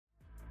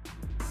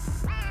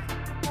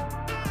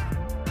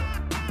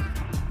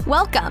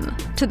Welcome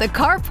to the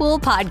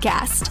Carpool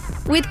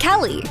Podcast with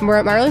Kelly.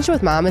 My relationship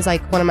with mom is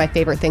like one of my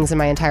favorite things in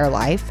my entire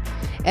life.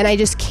 And I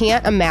just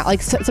can't imagine,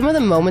 like some of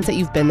the moments that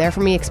you've been there for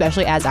me,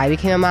 especially as I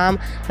became a mom,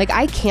 like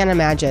I can't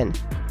imagine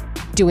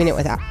doing it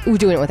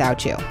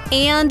without you.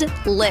 And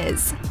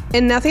Liz.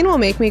 And nothing will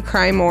make me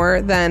cry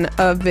more than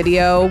a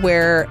video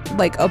where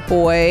like a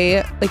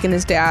boy like and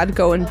his dad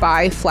go and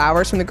buy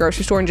flowers from the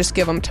grocery store and just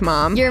give them to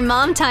mom. Your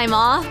mom time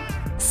off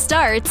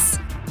starts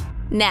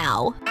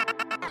now.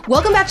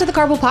 Welcome back to the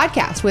Carpool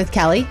Podcast with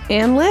Kelly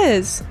And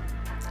Liz.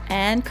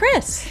 And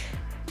Chris.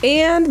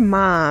 And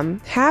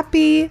Mom.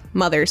 Happy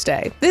Mother's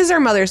Day. This is our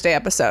Mother's Day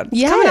episode.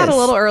 It's coming out a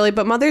little early,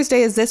 but Mother's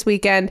Day is this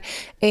weekend.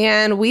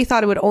 And we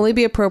thought it would only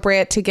be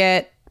appropriate to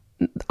get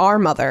our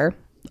mother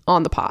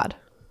on the pod.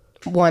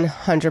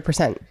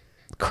 100%.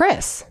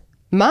 Chris,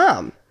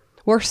 Mom,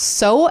 we're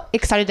so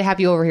excited to have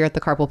you over here at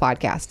the Carpool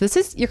Podcast. This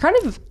is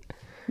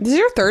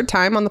your third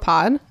time on the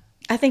pod?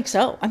 I think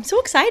so. I'm so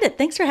excited.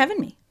 Thanks for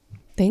having me.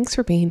 Thanks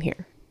for being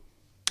here.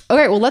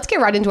 Okay, well, let's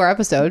get right into our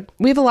episode.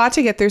 We have a lot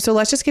to get through, so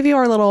let's just give you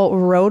our little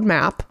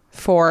roadmap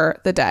for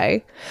the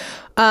day.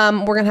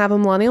 We're going to have a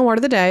millennial word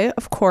of the day,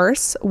 of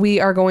course. We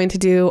are going to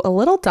do a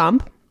little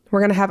dump. We're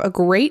going to have a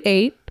great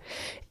 8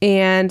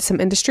 and some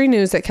industry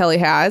news that Kelly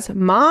has.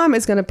 Mom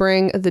is going to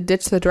bring the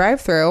ditch the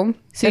drive-through.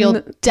 So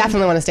you'll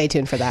definitely want to stay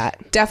tuned for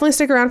that. Definitely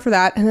stick around for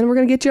that, and then we're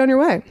going to get you on your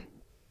way.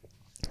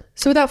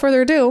 So without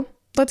further ado,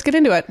 let's get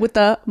into it with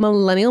the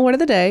millennial word of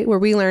the day, where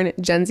we learn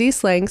Gen Z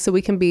slang so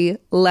we can be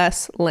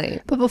less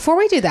lame. But before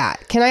we do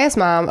that, can I ask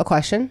Mom a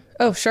question?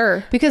 Oh,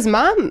 sure. Because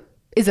Mom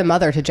is a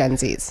mother to Gen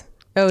Zs.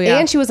 Oh, yeah.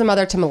 And she was a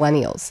mother to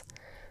millennials.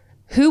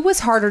 Who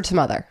was harder to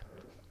mother?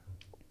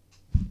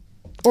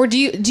 Or do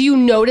you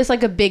notice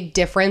like a big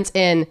difference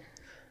in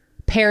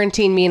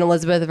parenting me and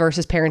Elizabeth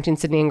versus parenting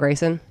Sydney and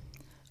Grayson?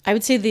 I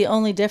would say the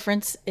only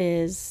difference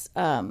is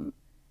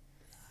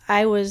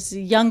I was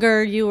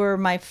younger. You were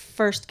my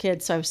first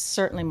kid, so I was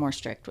certainly more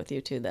strict with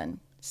you two than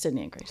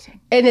Sydney and Grayson.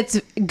 And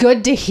it's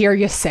good to hear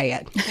you say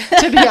it,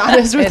 to be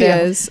honest with you.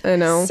 It is, I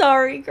know.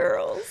 Sorry,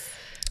 girls.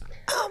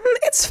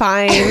 It's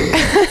fine.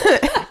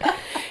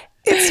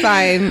 It's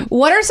fine.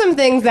 What are some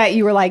things that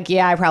you were like,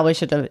 yeah, I probably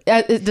should have...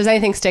 does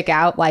anything stick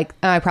out? Like,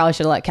 I probably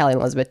should have let Kelly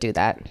and Elizabeth do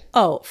that.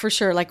 Oh, for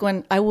sure. Like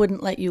when I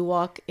wouldn't let you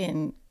walk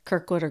in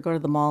Kirkwood or go to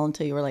the mall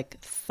until you were like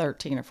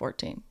 13 or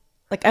 14.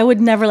 Like I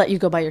would never let you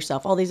go by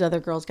yourself. All these other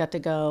girls got to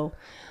go.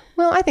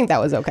 Well, I think that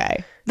was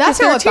okay.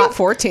 That's not 13,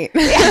 14.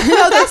 Yeah,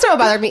 no, that's not what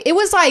bothered me. It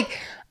was like,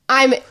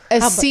 I'm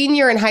a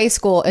senior in high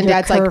school and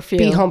Dad's curfew.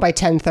 like, be home by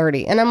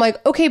 10:30. And I'm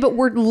like, okay, but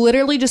we're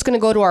literally just going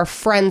to go to our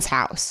friend's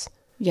house.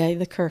 Yeah,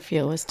 the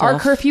curfew was tough. Our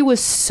curfew was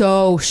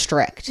so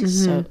strict.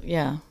 So,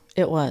 yeah,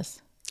 it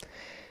was.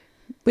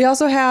 We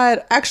also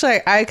had, actually,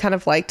 I kind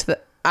of liked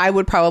that. I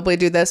would probably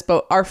do this,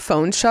 but our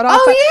phone shut off.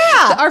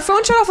 Oh, yeah. Our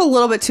phone shut off a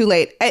little bit too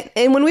late.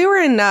 And when we were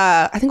in,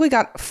 I think we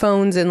got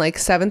phones in like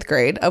 7th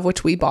grade, of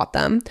which we bought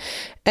them.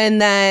 And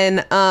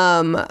then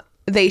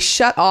they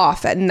shut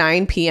off at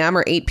 9 p.m.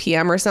 or 8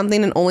 p.m. or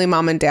something, and only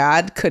Mom and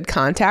Dad could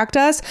contact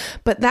us.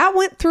 But that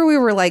went through, we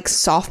were like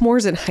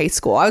sophomores in high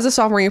school. I was a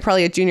sophomore, you're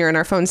probably a junior, and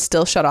our phones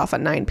still shut off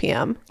at 9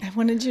 p.m. I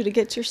wanted you to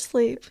get your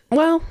sleep.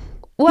 Well,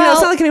 you know,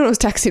 it's not like anyone was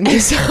texting me,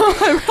 so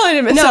I really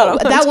didn't miss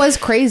out on that was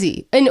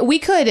crazy. And we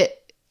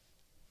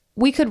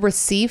could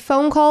receive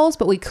phone calls,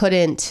 but we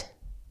couldn't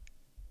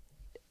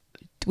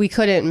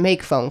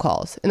make phone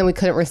calls, and then we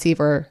couldn't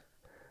receive or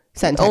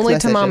send text only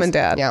messages. to Mom and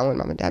Dad. Yeah, only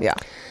Mom and Dad. Yeah.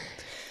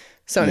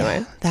 So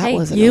anyway, that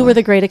was you were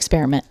the great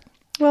experiment.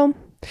 well,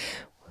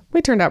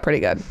 we turned out pretty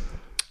good.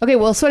 okay.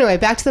 Well, so anyway,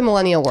 back to the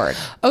millennial word.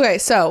 Okay,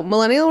 so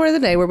millennial word of the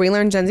day, where we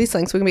learn Gen Z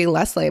slang so we can be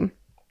less lame.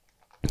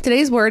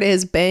 Today's word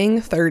is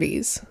bang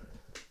 30s.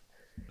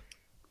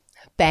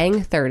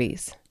 Bang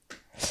 30s.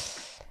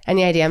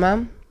 Any idea,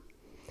 Mom?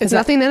 It's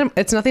nothing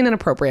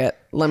inappropriate.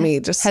 Let me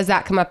just... Has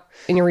that come up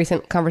in your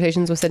recent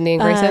conversations with Sydney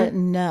and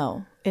Grayson?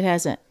 No, it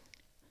hasn't.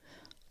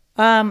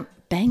 Bang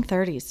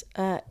 30s.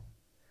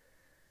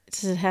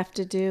 Does it have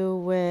to do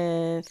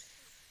with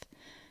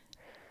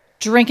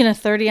drinking a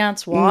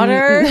 30-ounce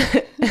water?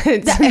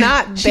 It's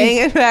not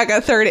banging back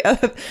a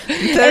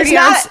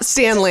 30-ounce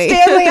Stanley.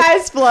 Stanley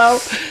Ice Flow.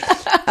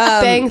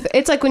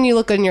 It's like when you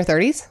look good in your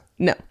 30s?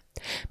 No.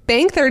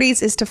 Bang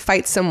 30s is to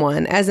fight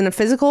someone, as in a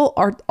physical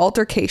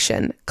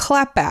altercation,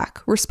 clap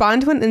back,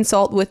 respond to an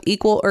insult with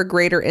equal or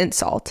greater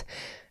insult.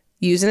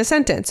 Use in a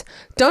sentence.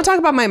 Don't talk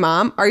about my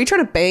mom. Are you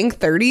trying to bang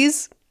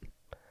 30s?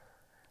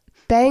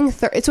 Bang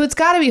 30. So it's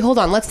got to be, hold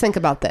on, let's think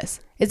about this.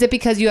 Is it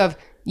because you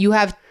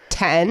have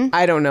 10?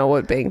 I don't know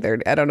what bang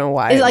 30. I don't know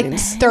why. Is it like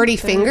means. 30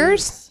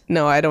 fingers?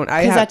 No, I don't.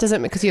 Because that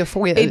doesn't, because you have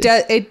 4 of those.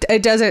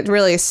 It doesn't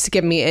really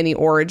give me any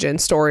origin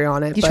story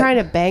on it. You trying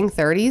to bang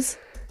 30s?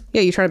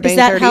 Yeah, you trying to bang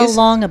 30s? Is that how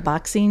long a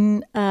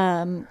boxing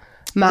Mom,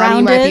 round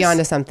you might is? be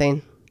onto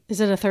something.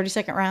 Is it a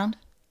 30-second round?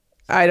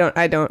 I don't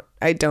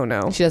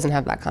know. She doesn't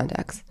have that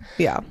context.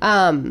 Yeah.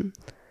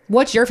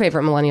 What's your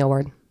favorite millennial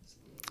word?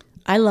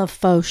 I love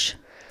fauche.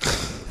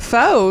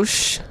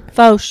 Fauche.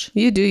 Fauche.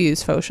 You do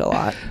use fauche a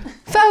lot.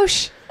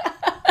 Fauche.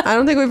 I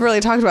don't think we've really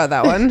talked about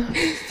that one.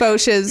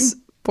 Fauche is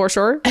For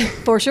sure.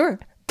 For sure.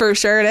 For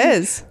sure it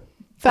is.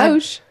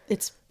 Foch.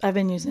 I've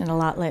been using it a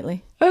lot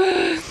lately.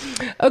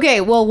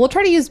 Okay, well, we'll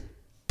try to use.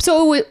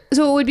 So it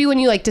would be when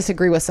you like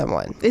disagree with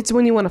someone. It's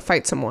when you want to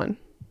fight someone.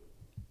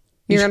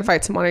 You're going to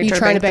fight someone. Are you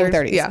trying to bang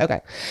 30s? Yeah.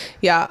 Okay.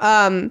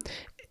 Yeah.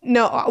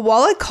 No,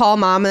 while I call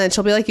mom and then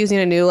she'll be like using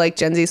a new like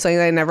Gen Z slang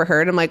that I never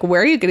heard. I'm like,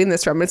 where are you getting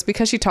this from? It's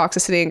because she talks to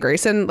Sydney and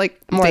Grayson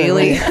like More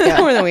daily, than we do. Yeah.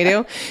 more than we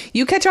do.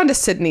 You catch on to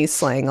Sydney's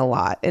slang a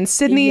lot, and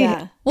Sydney.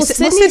 Yeah. Well,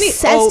 Sydney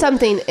says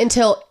something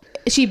until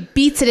she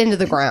beats it into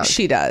the ground.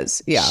 She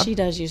does. Yeah. She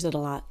does use it a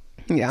lot.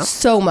 Yeah.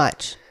 So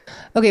much.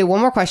 Okay, one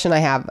more question I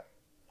have.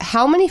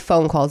 How many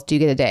phone calls do you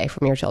get a day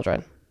from your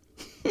children?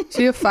 So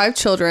you have 5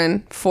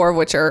 children, 4 of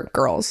which are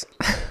girls.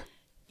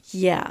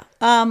 Yeah.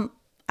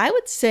 I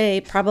would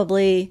say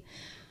probably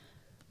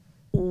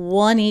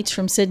 1 each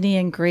from Sydney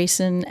and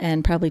Grayson,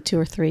 and probably 2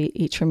 or 3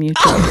 each from you two.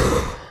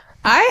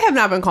 I have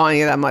not been calling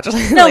you that much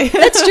lately. No,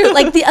 that's true.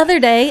 Like the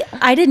other day,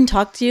 I didn't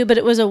talk to you, but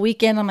it was a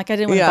weekend. I'm like, I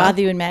didn't want to Yeah.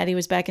 bother you, and Maddie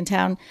was back in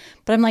town.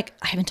 But I'm like,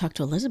 I haven't talked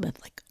to Elizabeth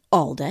like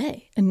all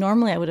day, and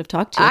normally I would have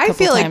talked to you. I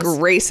feel times. like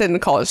Grayson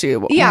calls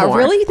you. Yeah, more.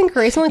 really? You think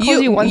Grayson only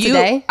calls you once a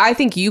day? I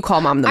think you call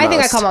mom the most. I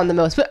think I call mom the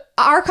most, but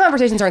our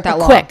conversations aren't that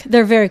long. quick.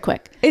 They're very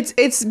quick.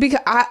 It's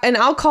because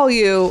I'll call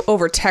you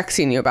over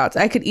texting you about it.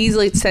 I could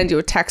easily send you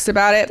a text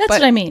about it. That's but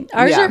what I mean.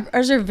 Ours yeah.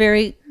 are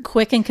very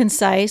quick and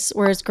concise,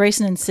 whereas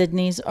Grayson and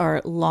Sydney's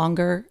are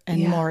longer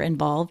and more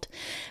involved.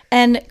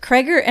 And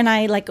Krager and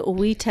I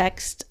we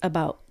text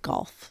about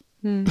golf.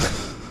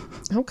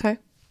 Okay.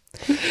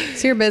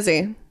 So you're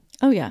busy.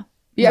 Oh yeah.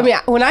 Yeah, I mean,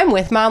 when I'm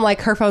with mom,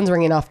 like her phone's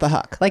ringing off the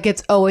hook. Like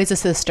it's always a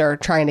sister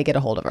trying to get a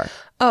hold of her.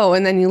 Oh,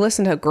 and then you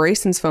listen to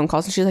Grayson's phone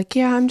calls and she's like,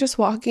 yeah, I'm just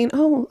walking.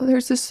 Oh,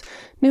 there's this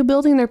new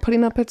building they're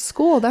putting up at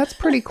school. That's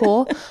pretty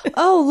cool.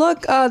 Oh,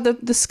 look,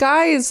 the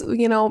sky is,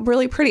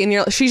 really pretty.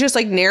 And she's just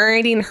like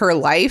narrating her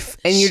life.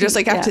 And you're just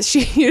like,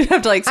 you'd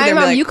have to like, sit there and be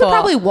Mom, like, you could cool.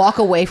 probably walk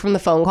away from the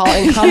phone call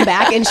and come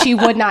back and she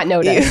would not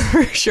notice.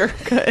 You for sure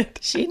could.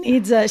 She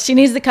needs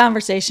the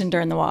conversation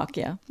during the walk.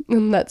 Yeah.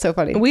 That's so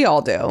funny. We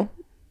all do.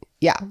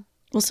 Yeah.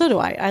 Well, so do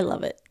I. I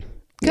love it.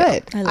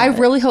 Good. I love I it.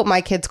 really hope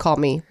my kids call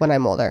me when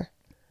I'm older.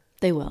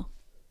 They will.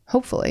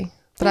 Hopefully.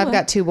 But I've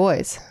got 2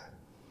 boys.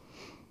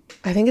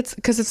 I think it's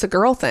because it's a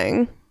girl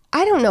thing.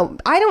 I don't know.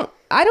 I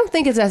don't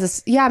think it's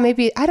necessary. Yeah,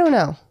 maybe. I don't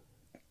know.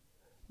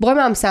 Boy,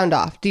 mom, sound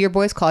off. Do your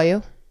boys call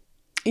you?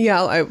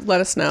 Yeah,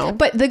 let us know.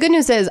 But the good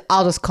news is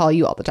I'll just call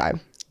you all the time.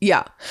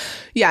 Yeah.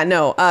 Yeah,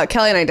 no.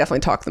 Kelly and I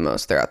definitely talk the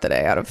most throughout the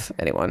day out of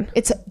anyone.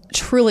 It's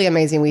truly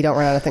amazing we don't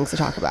run out of things to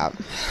talk about.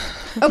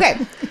 Okay,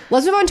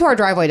 let's move on to our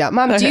driveway dump.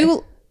 Mom, do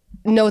you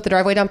know what the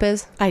driveway dump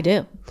is? I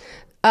do.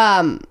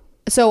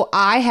 So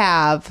I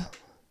have,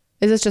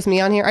 is this just me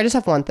on here? I just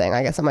have one thing,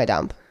 I guess, on my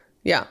dump.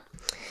 Yeah.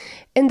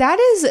 And that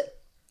is,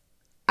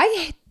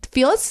 I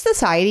feel as a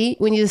society,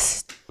 we need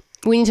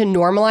to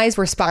normalize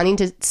responding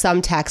to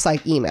some texts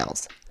like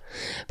emails.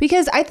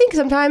 Because I think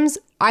sometimes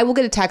I will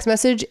get a text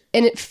message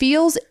and it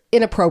feels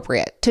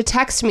inappropriate to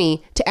text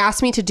me to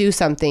ask me to do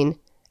something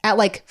at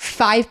like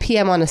 5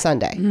 p.m. on a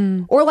Sunday.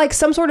 Or like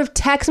some sort of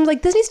text. I'm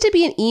like, this needs to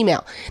be an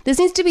email. This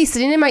needs to be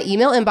sitting in my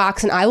email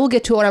inbox and I will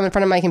get to it when I'm in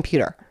front of my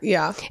computer.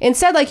 Yeah.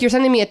 Instead, like you're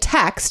sending me a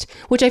text,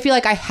 which I feel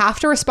like I have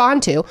to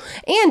respond to.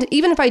 And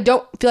even if I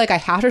don't feel like I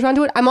have to respond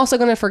to it, I'm also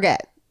going to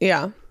forget.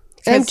 Yeah.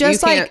 And I'm 'Cause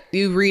just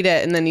you read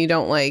it and then you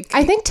don't like.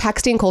 I think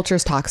texting culture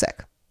is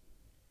toxic.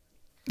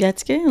 Yeah,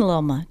 it's getting a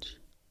little much.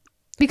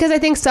 Because I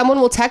think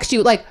someone will text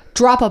you, like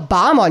drop a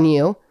bomb on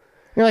you.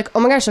 You're like, oh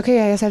my gosh,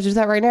 okay, I guess I have to do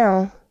that right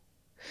now.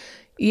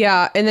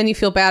 Yeah. And then you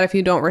feel bad if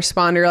you don't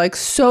respond. You're like,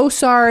 so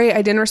sorry,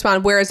 I didn't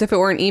respond. Whereas if it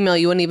were an email,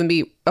 you wouldn't even be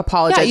Yeah,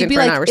 apologizing you'd be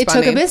for like, not it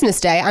responding. took a business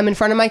day. I'm in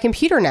front of my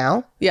computer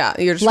now. Yeah.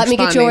 You're just Let me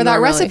get you over that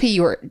responding normally. recipe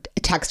you were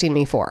texting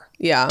me for.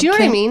 Yeah. Do you know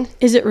what I mean?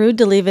 Is it rude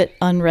to leave it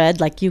unread?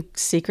 Like you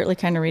secretly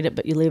kind of read it,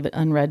 but you leave it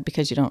unread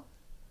because you don't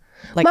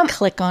Mom,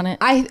 click on it?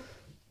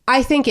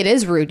 I think it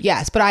is rude,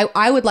 yes. But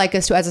I would like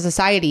us to, as a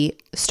society,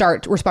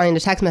 start responding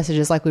to text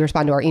messages like we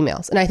respond to our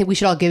emails. And I think we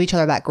should all give each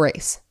other that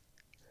grace.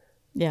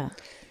 Yeah.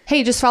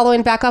 Hey, just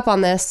following back up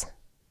on this.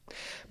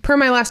 Per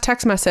my last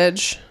text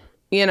message,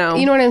 You know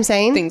what I'm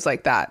saying? things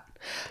like that.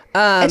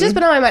 It's just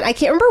been on my mind. I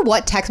can't remember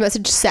what text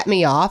message set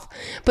me off,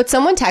 but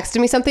someone texted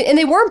me something and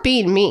they weren't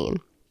being mean.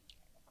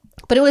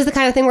 But it was the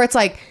kind of thing where it's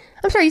like,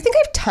 I'm sorry, you think I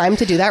have time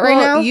to do that right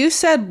now? You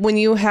said when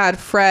you had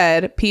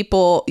Fred,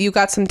 you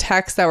got some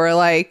texts that were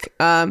like,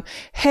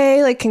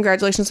 hey, like,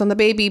 congratulations on the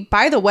baby.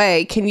 By the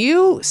way, can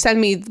you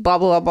send me blah,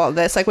 blah, blah,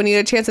 this? Like when you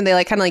had a chance and they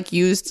like kind of like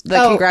used the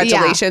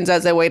congratulations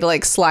as a way to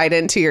like slide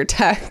into your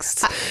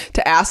text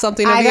to ask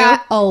something of I you.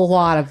 got a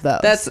lot of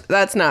those.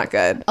 That's not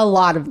good. a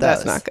lot of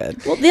those. That's not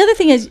good. Well, the other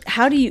thing is,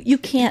 how do you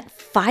can't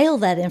file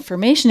that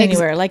information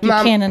anywhere like you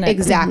Mom, can in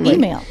an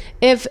email.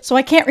 So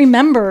I can't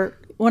remember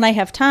when I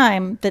have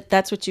time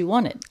that's what you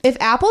wanted. If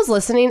Apple's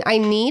listening, I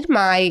need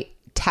my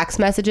text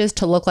messages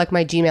to look like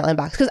my Gmail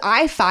inbox because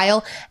I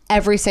file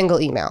every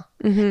single email.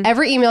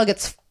 Every email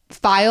gets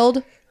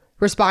filed,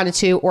 responded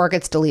to, or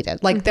gets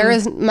deleted. Like there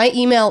is, my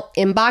email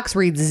inbox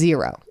reads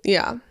 0.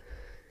 Yeah.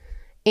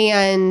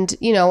 And,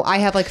 you know, I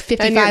have like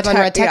 55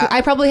 unread text.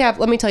 I probably have,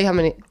 let me tell you how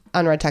many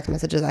unread text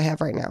messages I have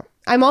right now.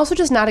 I'm also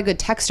just not a good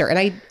texter.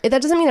 And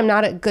that doesn't mean I'm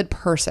not a good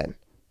person.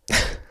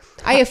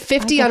 I have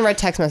 50 unread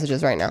text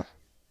messages right now.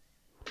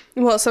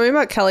 Well, something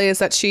about Kelly is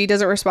that she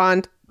doesn't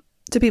respond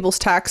to people's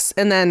texts.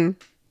 And then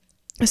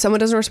if someone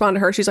doesn't respond to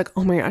her, she's like,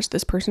 oh my gosh,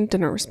 this person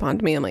didn't respond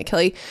to me. I'm like,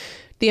 Kelly,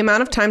 the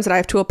amount of times that I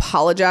have to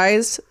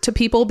apologize to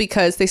people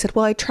because they said,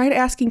 well, I tried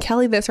asking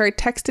Kelly this, or I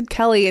texted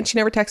Kelly and she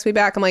never texted me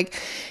back. I'm like,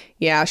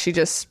 yeah, she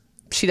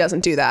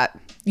doesn't do that.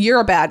 You're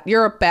a bad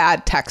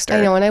texter.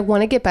 I know, and I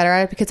want to get better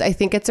at it because I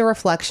think it's a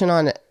reflection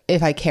on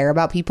if I care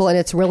about people, and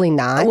it's really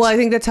not. Well, I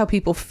think that's how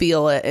people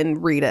feel it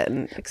and read it.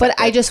 And but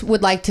I just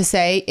would like to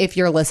say, if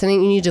you're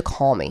listening, you need to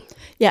call me.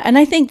 Yeah, and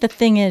I think the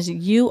thing is,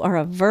 you are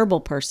a verbal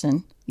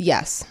person.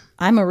 Yes.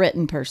 I'm a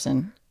written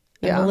person.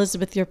 And Yeah.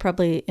 Elizabeth, you're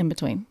probably in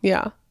between.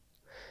 Yeah.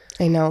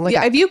 I know. Like,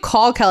 Yeah, if you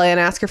call Kelly and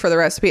ask her for the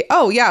recipe,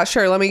 oh yeah,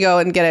 sure, let me go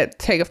and get it,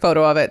 take a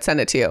photo of it, send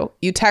it to you.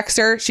 You text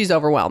her, she's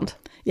overwhelmed.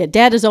 Yeah,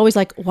 Dad is always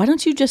like, why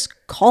don't you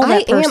just call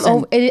that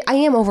person? I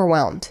am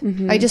overwhelmed.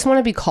 I just want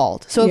to be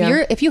called. So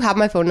Yeah. if you have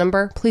my phone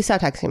number, please stop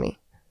texting me.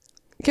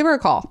 Give her a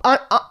call.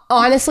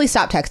 Honestly,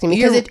 stop texting me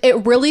because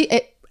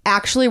it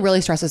actually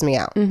really stresses me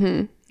out.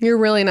 You're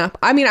really not.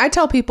 I mean, I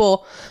tell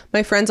people,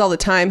 my friends all the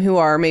time who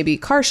are maybe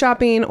car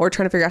shopping or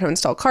trying to figure out how to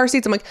install car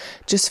seats. I'm like,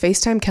 just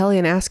FaceTime Kelly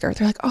and ask her.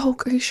 They're like, oh,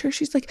 are you sure?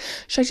 She's like,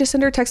 should I just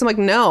send her a text? I'm like,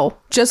 no,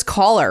 just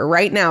call her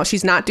right now.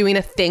 She's not doing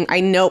a thing. I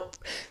know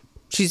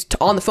she's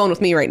on the phone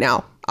with me right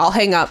now. I'll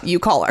hang up. You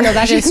call her. No,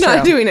 that she's is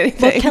not true. doing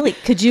anything. Well, Kelly,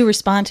 could you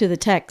respond to the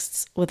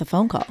texts with a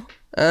phone call?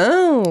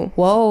 Oh.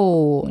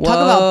 Whoa. Talk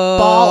about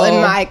ball in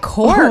my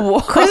court. Whoa.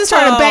 Chris is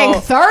trying to bang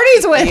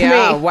 30s with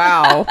Yeah, me.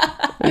 wow.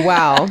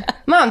 Wow.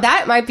 Mom,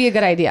 that might be a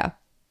good idea.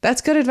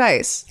 That's good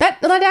advice.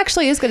 That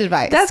actually is good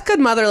advice. That's good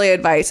motherly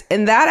advice.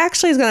 And that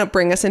actually is going to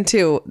bring us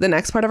into the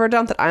next part of our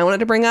dump that I wanted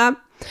to bring up.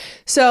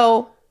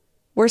 So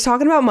we're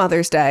talking about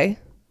Mother's Day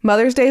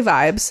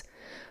vibes.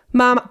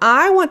 Mom,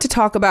 I want to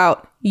talk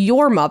about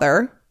your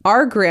mother,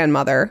 our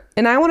grandmother,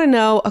 and I want to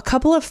know a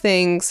couple of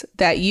things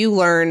that you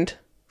learned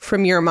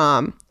from your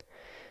mom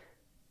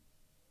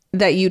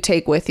that you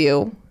take with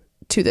you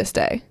to this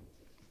day.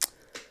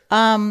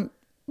 My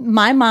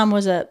mom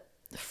was a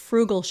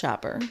frugal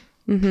shopper.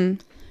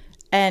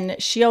 And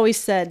she always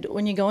said,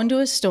 when you go into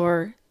a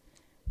store,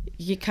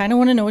 you kind of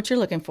want to know what you're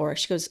looking for.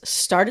 She goes,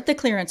 start at the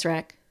clearance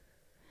rack.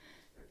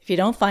 If you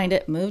don't find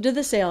it, move to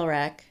the sale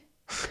rack.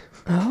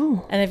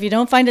 Oh. And if you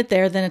don't find it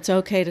there, then it's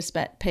okay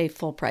to pay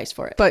full price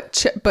for it. But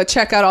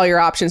check out all your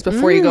options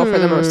before you go for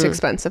the most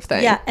expensive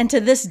thing. Yeah, and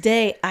to this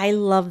day, I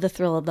love the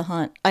thrill of the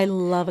hunt. I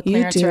love a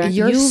clearance rack.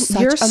 You're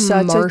such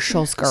a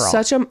Marshalls girl.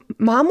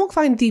 Mom will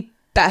find the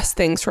best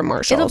things from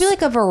Marshalls. It'll be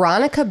like a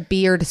Veronica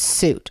Beard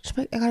suit. She'll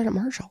be like, I got it at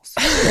Marshalls.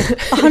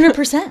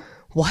 100%.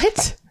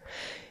 What?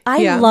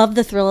 I love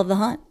the thrill of the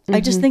hunt.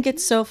 I just think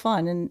it's so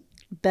fun. And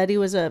Betty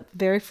was a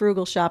very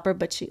frugal shopper,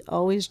 but she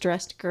always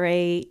dressed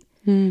great.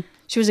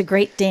 She was a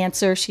great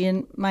dancer. She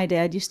and my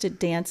dad used to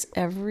dance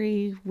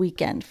every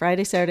weekend,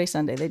 Friday, Saturday,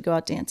 Sunday. They'd go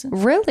out dancing.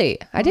 Really?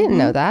 I didn't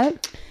know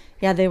that.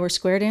 Yeah, they were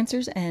square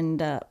dancers and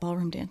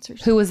ballroom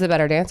dancers. Who was the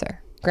better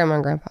dancer? Grandma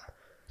and grandpa?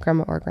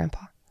 Grandma or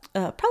grandpa?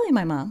 Probably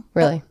my mom.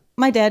 Really? But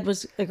my dad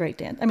was a great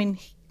dancer. I mean,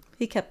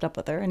 he kept up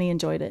with her and he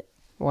enjoyed it.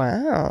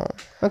 Wow.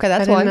 Okay,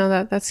 that's I didn't one. know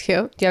that. That's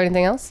cute. Do you have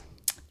anything else?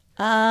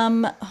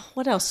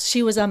 What else?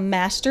 She was a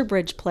master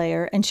bridge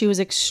player and she was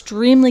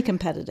extremely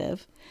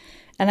competitive.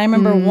 And I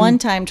remember one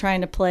time trying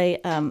to play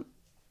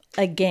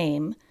a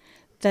game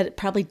that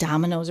probably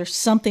dominoes or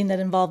something that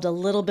involved a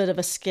little bit of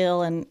a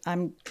skill, and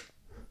I'm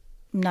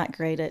not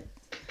great at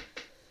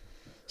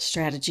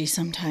strategy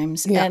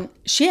sometimes. Yeah. And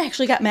she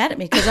actually got mad at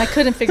me because I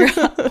couldn't figure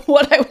out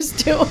what I was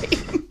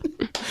doing.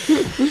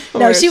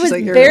 No, she was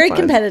like, "You're very no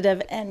fun."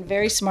 competitive and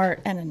very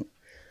smart and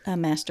a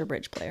master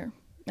bridge player.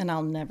 And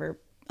I'll never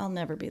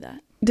be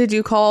that. Did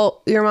you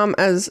call your mom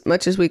as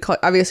much as we call?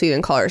 Obviously, you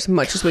didn't call her as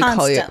much as we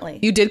call you. Constantly.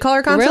 You did call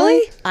her constantly?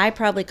 Really? I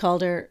probably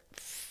called her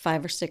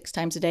 5 or 6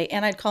 times a day.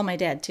 And I'd call my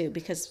dad too,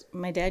 because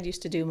my dad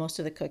used to do most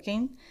of the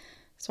cooking.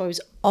 So I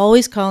was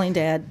always calling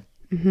Dad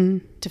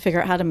to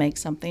figure out how to make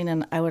something.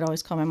 And I would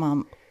always call my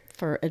mom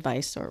for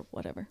advice or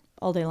whatever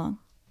all day long.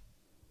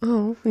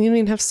 Oh, you didn't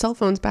even have cell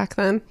phones back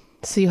then.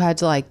 So you had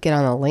to like get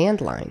on a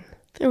landline.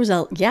 There was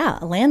a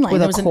landline.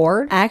 With There a was an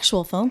cord?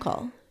 actual phone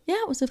call. Yeah,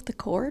 it was with the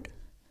cord.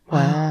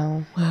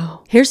 Wow.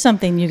 Here's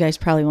something you guys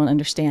probably won't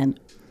understand.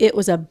 It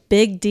was a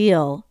big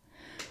deal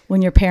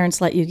when your parents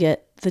let you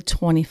get the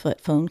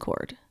 20-foot phone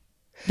cord,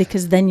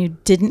 because then you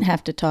didn't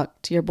have to talk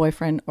to your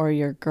boyfriend or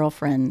your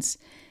girlfriends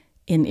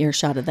in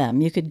earshot of them.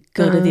 You could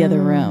go to the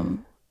other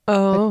room.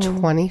 Oh.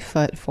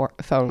 20-foot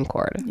phone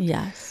cord.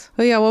 Yes.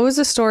 Oh, yeah. What was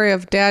the story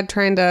of Dad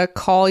trying to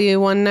call you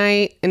one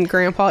night and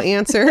Grandpa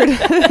answered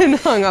and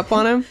hung up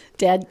on him?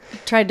 Dad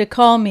tried to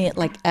call me at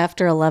like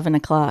after 11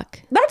 o'clock.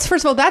 That's,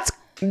 first of all, that's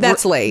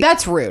late.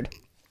 That's rude.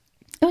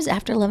 It was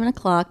after 11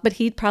 o'clock, but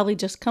he'd probably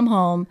just come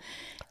home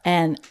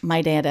and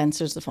my dad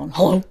answers the phone.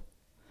 Hello?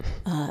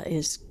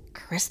 Is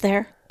Chris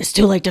there? It's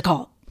too late to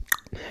call.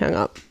 Hang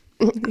up.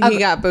 He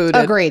got booted.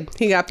 Agreed.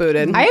 He got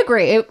booted. I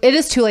agree. It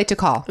is too late to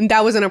call.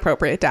 That was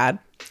inappropriate, Dad.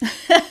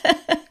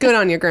 Good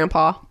on you,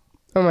 Grandpa.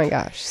 Oh my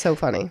gosh, so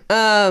funny.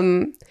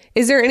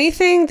 Is there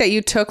anything that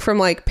you took from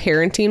like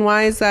parenting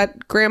wise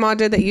that Grandma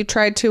did that you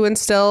tried to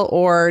instill,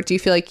 or do you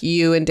feel like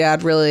you and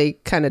Dad really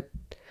kind of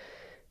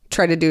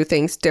try to do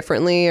things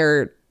differently,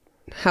 or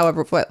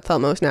however what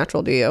felt most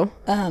natural to you?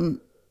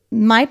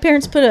 My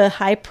parents put a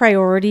high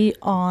priority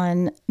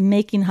on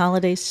making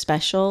holidays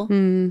special.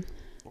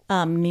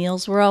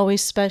 Meals were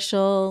always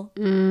special.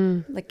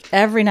 Like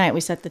every night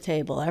we set the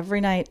table. Every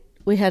night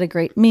we had a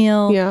great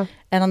meal. Yeah.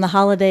 And on the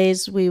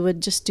holidays we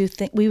would just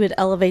we would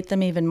elevate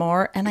them even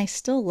more. And I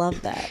still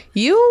love that.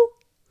 You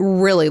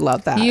really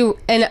love that.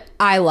 And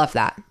I love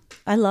that.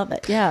 I love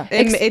it. Yeah.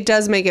 It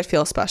does make it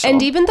feel special.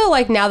 And even though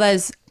like now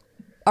that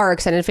our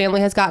extended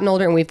family has gotten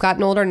older and we've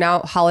gotten older, now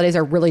holidays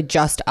are really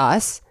just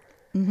us.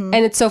 And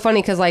it's so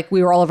funny because like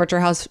we were all over at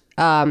your house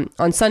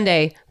on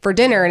Sunday for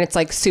dinner, and it's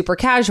like super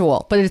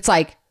casual, but it's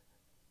like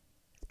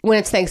when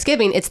it's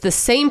Thanksgiving, it's the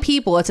same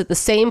people, it's at the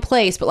same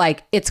place, but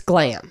like it's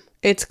glam.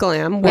 It's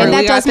glam. Where And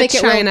that we does got make the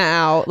it China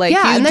out. Like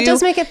yeah, and that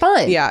does make it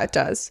fun. Yeah, it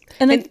does.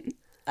 And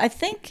I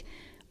think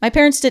my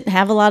parents didn't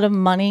have a lot of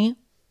money,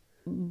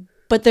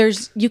 but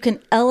you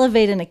can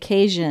elevate an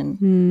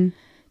occasion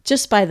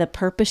just by the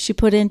purpose you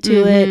put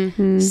into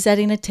it,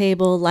 setting a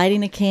table,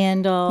 lighting a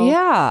candle.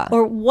 Yeah.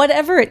 Or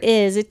whatever it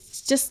is.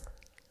 It's just,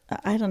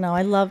 I don't know.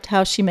 I loved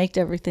how she made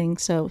everything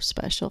so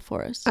special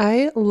for us.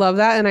 I love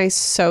that, and I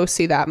so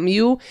see that.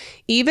 You,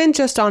 even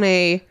just on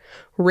a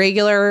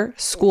regular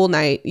school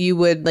night, you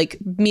would like,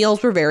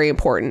 meals were very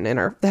important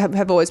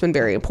have always been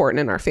very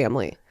important in our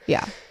family.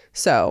 Yeah.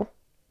 So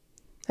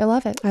I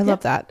love it. I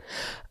love that.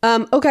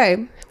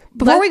 Okay.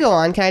 Before we go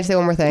on, can I just say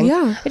one more thing?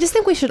 Yeah. I just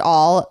think we should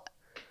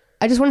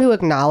I just wanted to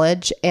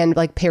acknowledge and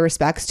like pay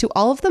respects to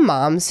all of the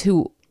moms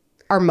who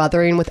are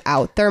mothering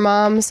without their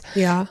moms.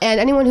 Yeah. And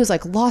anyone who's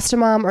like lost a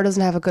mom or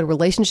doesn't have a good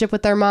relationship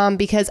with their mom,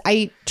 because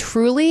I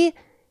truly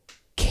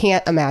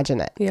can't imagine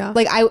it. Yeah.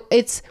 Like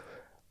it's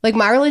like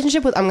my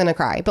relationship with, I'm going to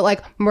cry, but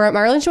like my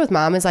relationship with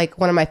mom is like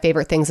one of my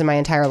favorite things in my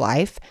entire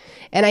life.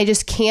 And I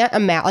just can't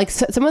imagine, like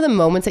some of the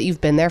moments that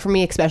you've been there for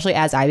me, especially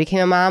as I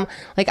became a mom,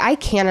 like I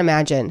can't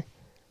imagine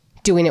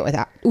doing it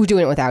without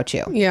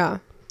you. Yeah.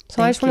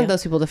 So I just wanted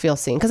those people to feel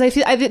seen, because I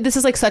feel this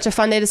is like such a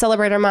fun day to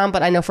celebrate our mom,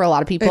 but I know for a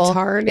lot of people It's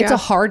hard, It's yeah. a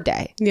hard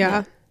day.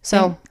 Yeah.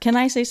 So Can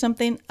I say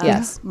something?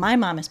 Yes. My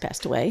mom has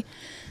passed away.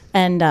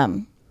 And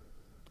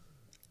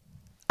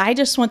I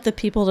just want the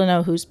people to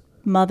know whose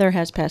mother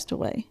has passed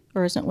away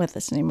or isn't with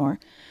us anymore.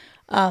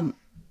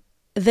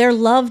 Their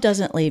love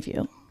doesn't leave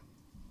you.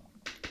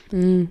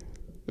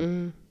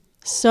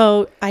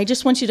 So I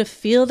just want you to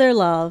feel their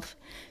love,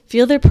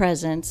 feel their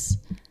presence,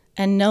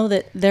 and know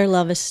that their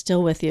love is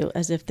still with you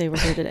as if they were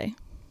here today.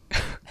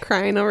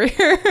 Crying over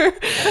here.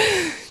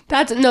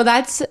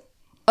 that's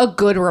a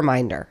good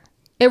reminder.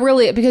 It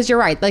really, because you're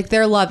right. Like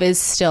their love is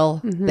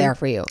still there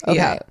for you. Okay.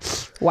 Yeah.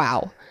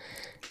 Wow.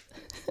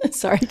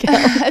 Sorry,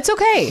 Cal. It's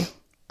okay.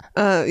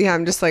 Yeah,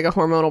 I'm just like a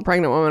hormonal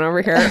pregnant woman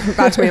over here.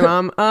 About to be a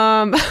mom.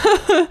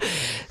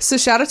 So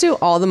shout out to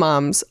all the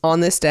moms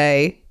on this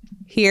day.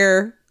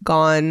 Here,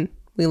 gone.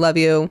 We love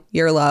you.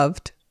 You're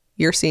loved.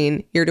 You're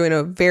seen. You're doing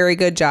a very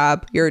good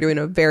job. You're doing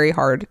a very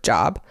hard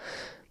job,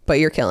 but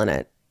you're killing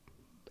it.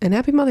 And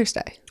happy Mother's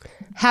Day.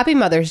 Happy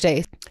Mother's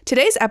Day.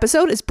 Today's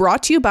episode is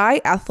brought to you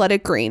by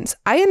Athletic Greens.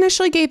 I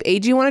initially gave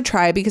AG1 a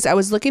try because I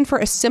was looking for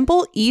a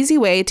simple, easy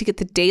way to get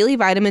the daily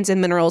vitamins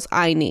and minerals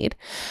I need.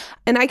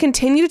 And I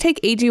continue to take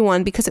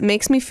AG1 because it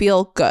makes me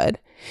feel good.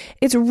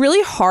 It's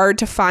really hard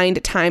to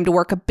find time to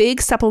work a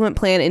big supplement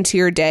plan into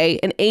your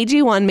day, and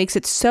AG1 makes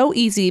it so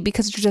easy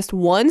because it's just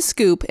one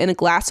scoop in a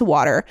glass of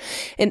water,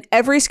 and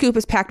every scoop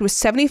is packed with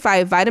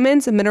 75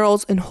 vitamins,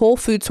 minerals, and whole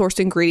food sourced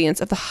ingredients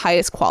of the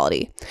highest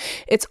quality.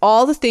 It's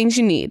all the things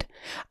you need.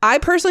 I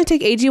personally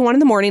take AG1 in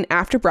the morning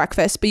after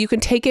breakfast, but you can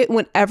take it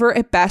whenever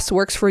it best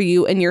works for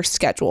you and your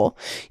schedule.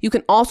 You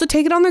can also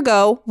take it on the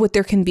go with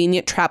their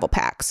convenient travel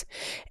packs.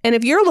 And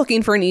if you're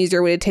looking for an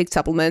easier way to take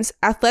supplements,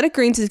 Athletic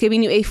Greens is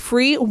giving you a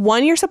free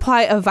 1-year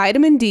supply of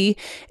vitamin D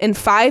and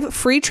 5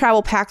 free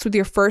travel packs with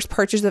your first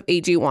purchase of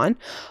AG1.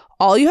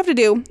 All you have to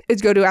do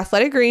is go to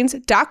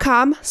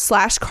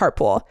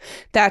athleticgreens.com/carpool.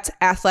 That's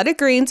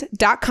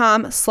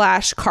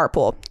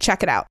athleticgreens.com/carpool.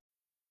 Check it out.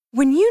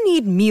 When you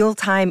need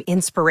mealtime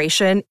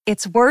inspiration,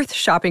 it's worth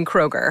shopping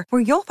Kroger,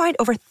 where you'll find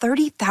over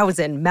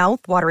 30,000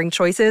 mouth-watering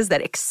choices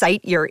that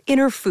excite your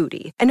inner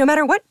foodie. And no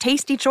matter what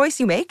tasty choice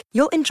you make,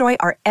 you'll enjoy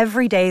our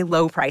everyday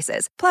low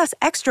prices, plus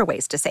extra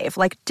ways to save,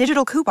 like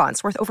digital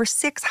coupons worth over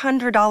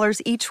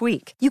 $600 each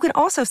week. You can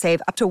also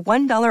save up to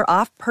 $1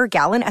 off per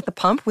gallon at the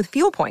pump with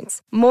fuel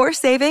points. More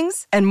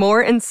savings and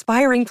more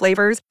inspiring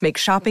flavors make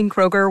shopping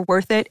Kroger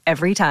worth it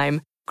every time.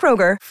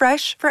 Kroger,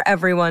 fresh for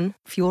everyone.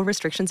 Fuel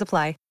restrictions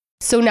apply.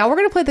 So now we're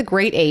going to play the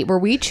Great 8, where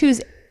we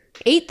choose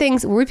 8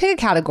 things, where we pick a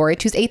category,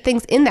 choose 8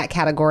 things in that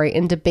category,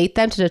 and debate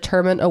them to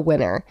determine a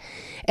winner.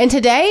 And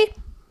today,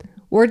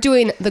 we're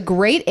doing the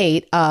Great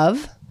 8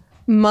 of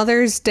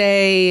Mother's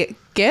Day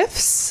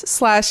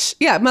gifts /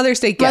 Mother's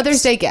Day gifts.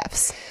 Mother's Day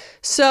gifts.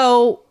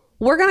 So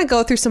we're going to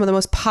go through some of the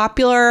most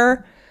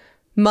popular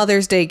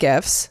Mother's Day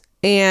gifts,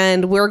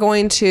 and we're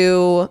going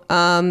to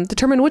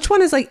determine which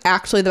one is like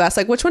actually the best.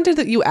 Like, which one did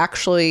you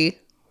actually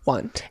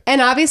want?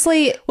 And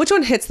obviously, Which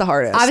one hits the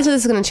hardest? this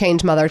is going to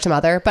change mother to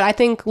mother, but I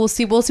think we'll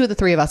see what the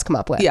three of us come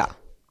up with. Yeah,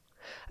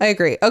 I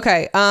agree.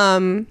 Okay.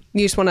 You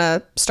just want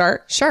to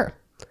start? Sure.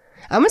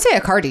 I'm going to say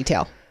a car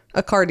detail.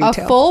 A car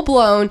detail. A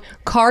full-blown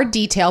car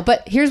detail.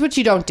 But here's what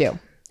you don't do.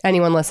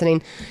 Anyone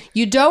listening,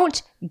 you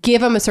don't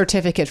give them a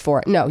certificate for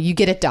it. No, you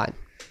get it done.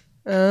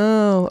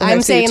 Oh, okay,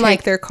 I'm so you saying take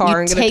like their car you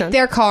and get it take done.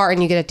 their car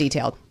and you get it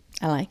detailed.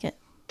 I like it.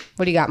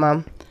 What do you got,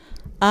 Mom?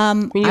 I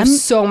mean, you have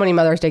so many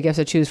Mother's Day gifts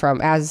to choose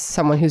from as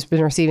someone who's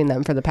been receiving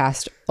them for the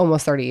past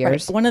almost 30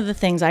 years. One of the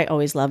things I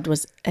always loved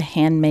was a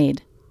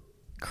handmade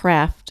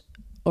craft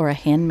or a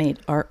handmade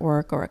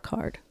artwork or a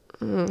card.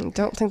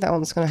 Don't think that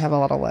one's going to have a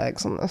lot of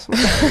legs on this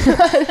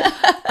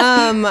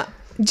one.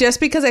 Just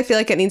because I feel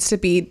like it needs to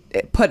be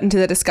put into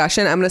the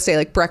discussion, I'm going to say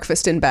like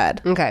breakfast in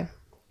bed. Okay.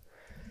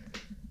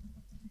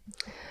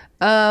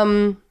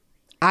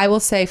 I will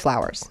say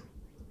flowers.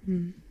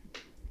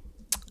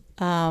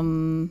 How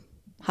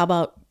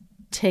about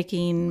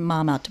taking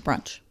mom out to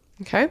brunch?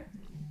 Okay.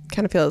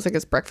 Kind of feels like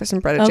it's breakfast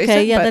and bread adjacent.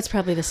 Okay, yeah, but, that's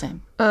probably the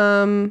same.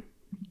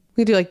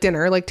 we do like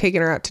dinner, like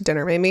taking her out to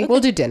dinner maybe. We'll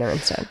do dinner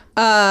instead.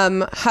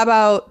 How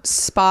about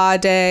spa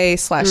day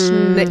 /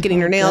 getting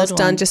her nails good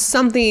done? one. Just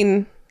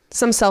something,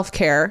 some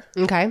self-care.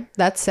 Okay.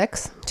 That's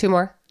 6. 2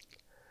 more.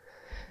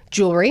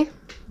 Jewelry.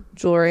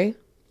 Jewelry.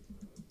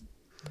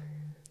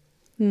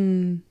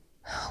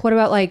 What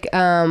about like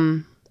a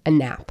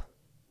nap?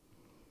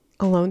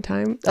 Alone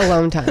time.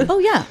 Alone time. Oh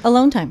yeah,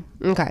 alone time.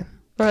 Okay.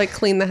 Or like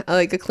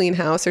a clean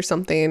house or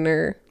something,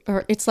 or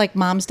Or it's like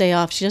mom's day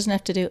off. She doesn't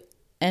have to do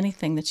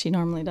anything that she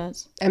normally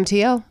does.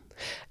 MTO.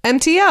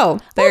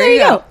 MTO. There you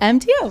go.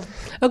 MTO.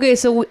 Okay,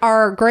 so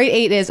our grade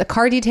 8 is a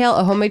car detail,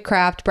 a homemade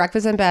craft,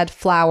 breakfast in bed,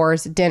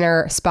 flowers,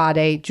 dinner, spa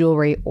day,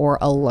 jewelry, or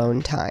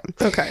alone time.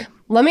 Okay.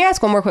 Let me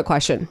ask one more quick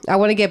question. I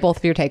want to get both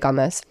of your take on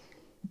this.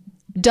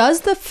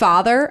 Does the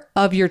father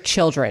of your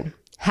children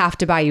have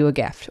to buy you a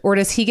gift? Or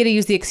does he get to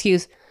use the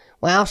excuse,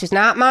 well, she's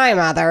not my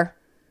mother?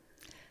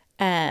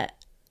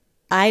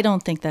 I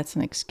don't think that's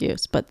an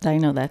excuse, but I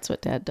know that's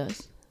what Dad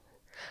does.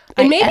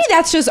 And maybe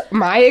that's just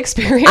my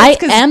experience. I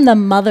am the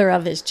mother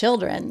of his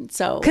children,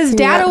 so Because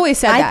Dad always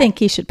said that. I think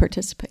he should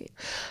participate.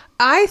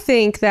 I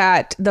think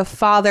that the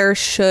father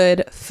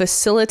should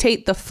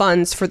facilitate the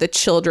funds for the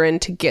children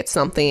to get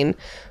something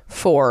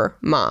for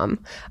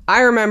mom.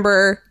 I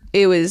remember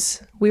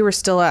we were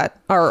still at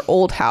our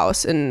old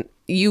house, and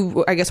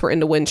I guess were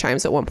into wind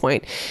chimes at one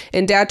point,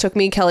 and Dad took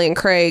me, Kelly, and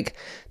Craig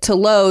to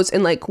Lowe's,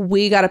 and like,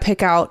 we got to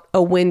pick out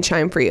a wind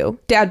chime for you.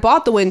 Dad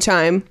bought the wind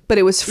chime, but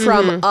it was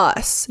from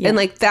us. Yeah. And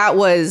like, that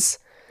was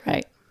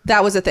Right.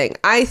 a thing.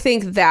 I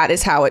think that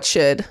is how it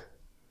should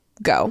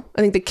go.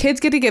 I think the kids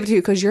get to give it to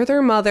you because you're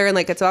their mother, and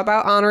like, it's all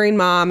about honoring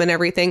mom and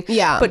everything.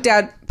 Yeah. But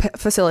Dad,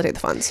 facilitate the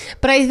funds.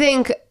 But I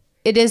think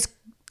it is,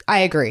 I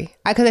agree.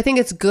 Because I think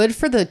it's good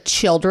for the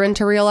children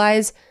to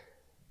realize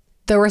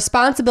the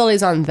responsibility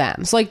is on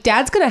them. So like,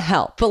 Dad's going to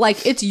help, but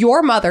like, it's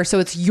your mother, so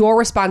it's your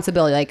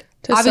responsibility. Like,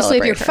 To obviously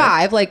if you're celebrate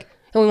her. 5, like,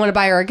 and we want to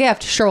buy her a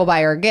gift, sure, we'll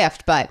buy her a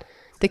gift, but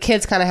the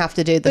kids kind of have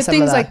to do the But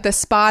things like the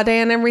spa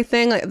day and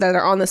everything like, that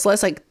are on this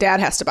list, like, Dad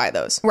has to buy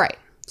those. right.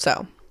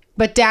 So,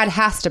 But Dad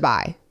has to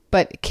buy,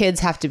 but kids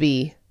have to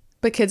be.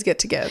 but kids get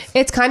to give.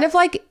 It's kind of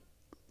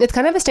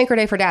a stinker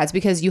day for dads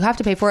because you have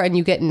to pay for it and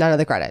you get none of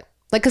the credit.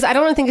 Like, because I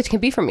don't really think it can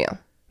be from you. I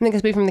think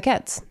it's be from the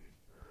kids.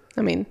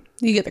 I mean,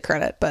 you get the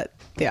credit, but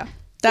yeah,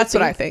 that's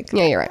what I think.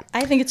 Yeah, you're right.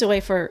 I think it's a way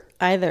for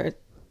either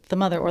the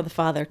mother or the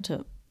father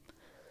to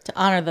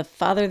honor the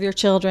father of your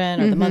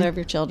children or the mother of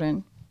your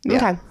children.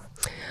 Okay.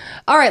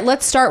 All right,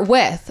 let's start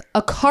with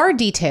a car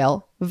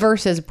detail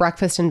versus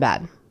breakfast in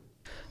bed.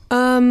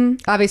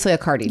 Obviously a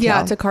car detail.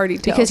 Yeah, it's a car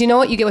detail. Because you know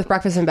what you get with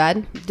breakfast in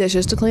bed?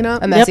 Dishes to clean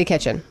up A messy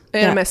kitchen.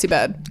 and a messy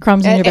bed.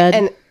 Crumbs in your bed.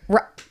 And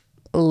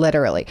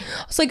literally.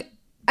 It's like,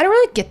 I don't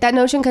really get that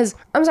notion because,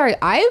 I'm sorry,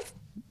 I've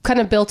kind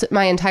of built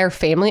my entire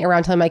family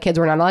around telling my kids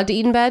we're not allowed to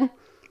eat in bed.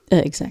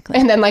 Exactly.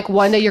 And then like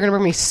one day you're going to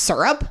bring me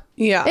syrup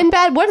Yeah. in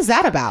bed. What is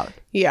that about?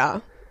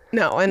 Yeah.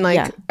 No, and like,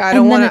 Yeah. I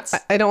don't And then want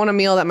I don't want a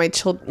meal that my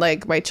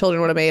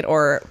children would have made,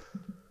 or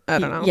I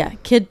don't know. Yeah,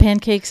 kid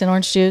pancakes and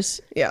orange juice,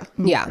 Yeah.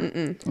 Yeah.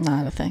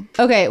 not a thing.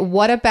 Okay,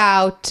 what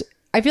about,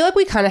 I feel like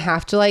we kind of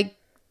have to like,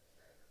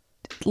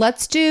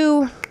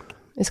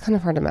 it's kind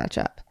of hard to match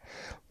up.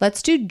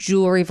 Let's do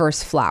jewelry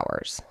versus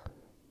flowers.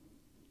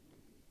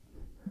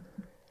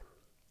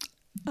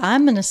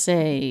 I'm going to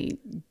say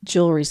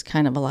jewelry's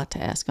kind of a lot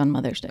to ask on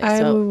Mother's Day. I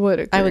so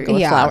would I would agree. go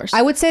with flowers.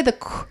 I would say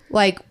because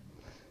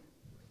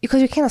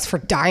you can't ask for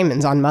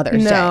diamonds on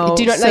Mother's No, Day.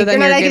 Do you know, so like, then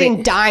you're not you're getting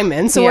getting-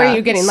 diamonds. So what Yeah. are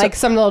you getting? So- Like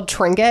some little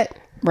trinket?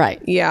 right.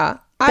 Yeah.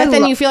 But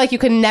then you feel like you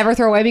could never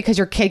throw away because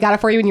your kid got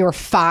it for you when you were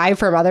 5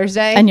 for Mother's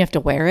Day. And you have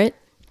to wear it.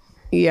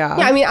 Yeah.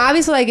 Yeah, I mean,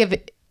 obviously,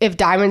 like if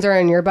diamonds are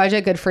in your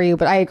budget, good for you.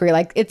 But I agree,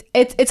 like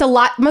it's a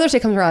lot. Mother's Day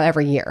comes around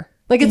every year,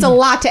 Like, it's a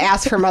lot to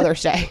ask for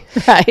Mother's Day.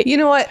 Right. You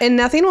know what? And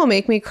nothing will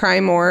make me cry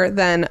more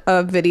than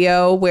a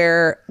video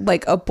where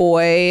like a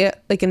boy,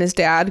 like and his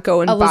dad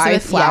go and buy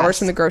Elizabeth, flowers yes.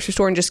 from the grocery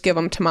store and just give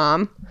them to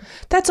mom.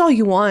 That's all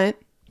you want.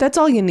 That's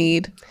all you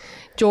need.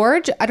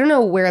 George, I don't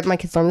know where my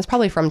kids learn this,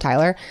 probably from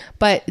Tyler,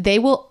 but they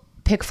will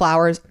pick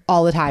flowers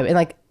all the time and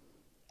like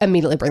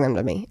immediately bring them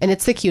to me. And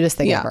it's the cutest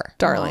thing Yeah, ever.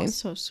 darling. Oh,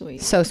 so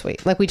sweet. So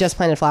sweet. Like, we just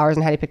planted flowers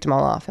and Hattie picked them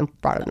all off and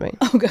brought them to me.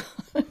 Oh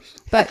god.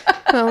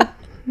 But, well,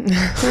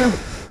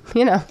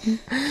 you know.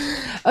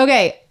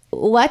 Okay,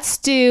 let's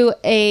do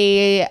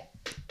a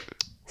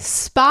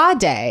spa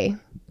day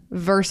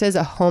versus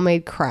a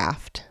homemade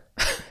craft.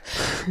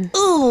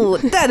 Ooh,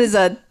 that is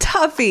a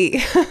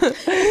toughie.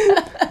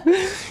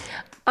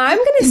 I'm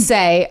going to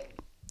say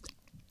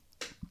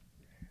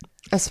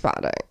a spa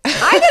day.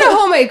 I get a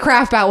homemade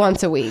craft about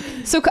once a week.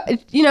 So,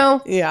 you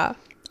know, Yeah.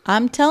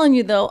 I'm telling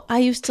you though, I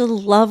used to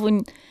love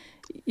when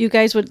you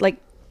guys would like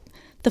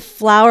the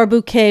flower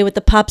bouquet with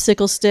the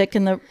popsicle stick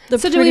and the So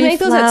do pretty we make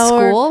those at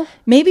flower. school?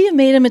 Maybe you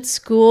made them at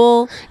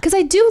school. because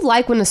I do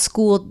like when a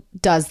school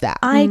does that.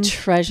 I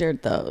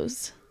treasured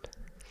those.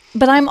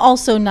 But I'm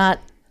also not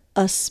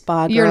a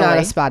spa girl. You're not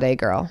a spa day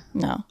girl.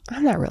 No.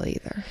 I'm not really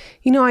either.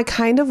 You know, I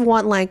kind of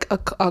want like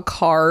a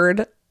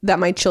card that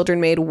my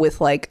children made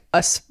with like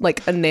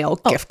a nail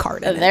gift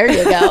card in it. There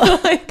you go.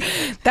 Like,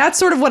 that's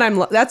sort of what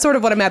I'm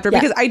after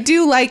because I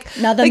do like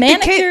Now, the like,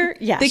 manicure,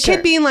 kid, yeah, the sure.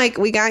 kid being like,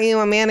 we got you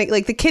a manicure,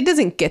 like the kid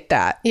doesn't get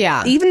that.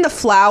 Yeah. Even the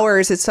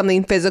flowers is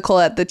something physical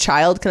that the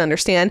child can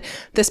understand.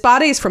 The spa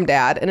day is from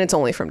dad and it's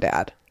only from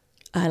dad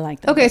I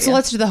like that. Okay, so idea.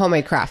 let's do the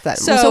homemade craft then.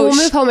 So So we'll sh-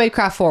 move homemade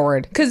craft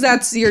forward. because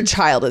that's your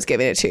child is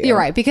giving it to you. You're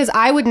right, because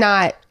I would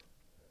not.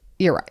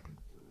 You're right.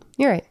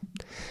 You're right.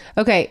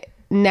 Okay,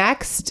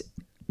 next,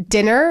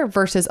 dinner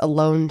versus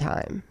alone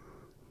time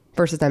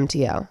versus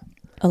MTO.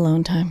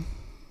 alone time.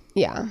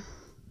 Yeah,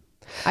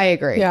 I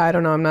agree. Yeah, I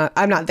don't know.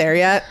 I'm not there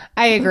yet.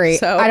 I agree.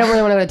 So- I don't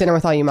really want to go to dinner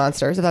with all you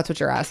monsters, if that's what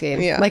you're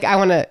asking. Yeah. Like, I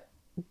want to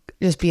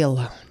just be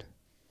alone.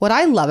 What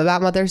I love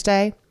about Mother's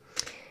Day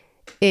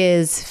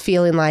is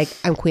feeling like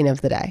I'm queen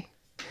of the day.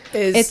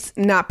 It's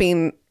not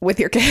being with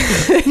your kid.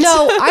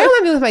 No, I don't want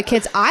to be with my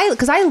kids.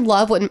 Because I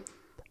love when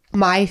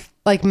my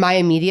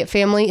immediate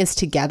family is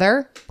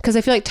together. Because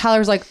I feel like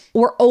Tyler's like,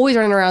 we're always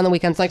running around the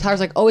weekends. Like, Tyler's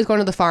like always going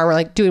to the farm or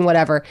like doing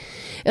whatever.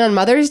 And on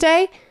Mother's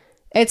Day,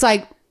 it's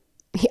like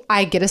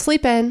I get to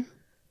sleep in.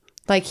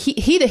 Like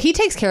he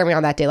takes care of me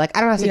on that day. Like,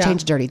 I don't have to Yeah.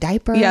 change a dirty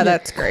diaper. Yeah,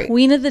 that's great.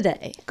 Queen of the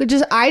day.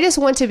 I just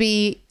want to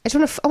be. I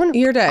want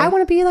Your day. I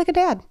want to be like a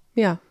dad.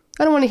 Yeah.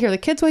 I don't want to hear the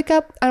kids wake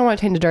up. I don't want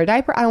to change a dirty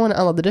diaper. I don't want to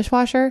unload the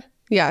dishwasher.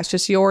 Yeah, it's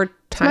just your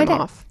time day.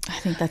 off. I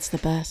think that's the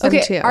best.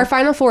 Okay, too. our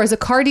final four is a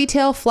car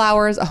detail,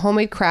 flowers, a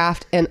homemade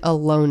craft, and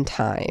alone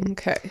time.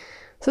 Okay.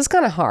 So it's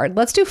kind of hard.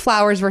 Let's do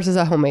flowers versus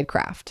a homemade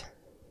craft.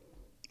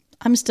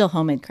 I'm still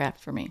homemade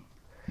craft for me.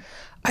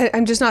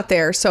 I'm just not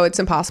there, so it's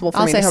impossible for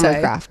I'll me say to homemade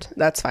say. craft.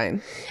 That's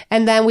fine.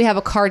 And then we have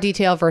a car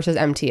detail versus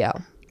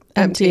MTO.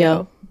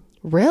 MTO.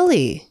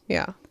 Really?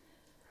 Yeah.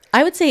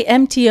 I would say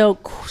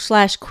MTO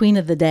 / queen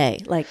of the day.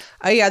 Like,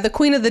 Yeah, the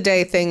queen of the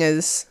day thing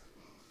is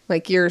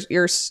like you're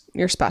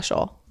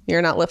special.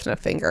 You're not lifting a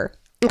finger.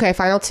 Okay,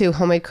 final two,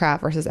 homemade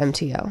craft versus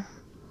MTO.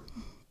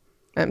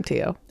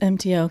 MTO.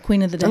 MTO,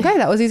 queen of the day. Okay,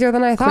 that was easier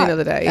than I thought. Queen of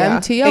the day. Yeah.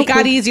 MTO. It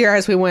got easier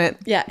as we went.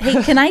 Yeah.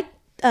 Hey, can I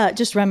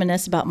just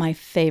reminisce about my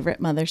favorite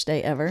Mother's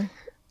Day ever?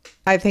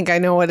 I think I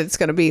know what it's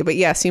going to be, but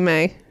yes, you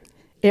may.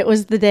 It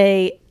was the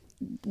day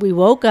we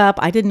woke up.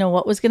 I didn't know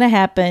what was going to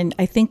happen.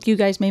 I think you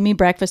guys made me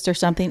breakfast or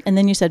something. And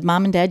then you said,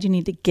 Mom and Dad, you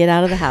need to get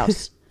out of the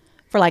house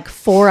for like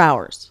 4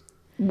 hours.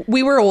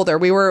 We were older.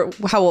 We were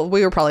how old?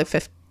 We were probably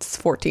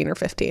 14 or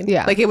 15.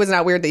 Yeah. Like it was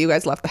not weird that you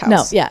guys left the house.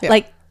 No, yeah.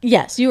 Like,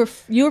 yes, you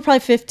were probably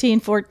 15,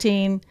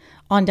 14.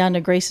 On down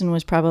to Grayson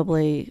was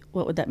probably,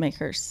 what would that make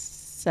her?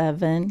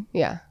 7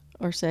 Yeah.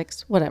 or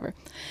 6, whatever.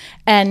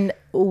 And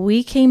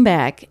we came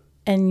back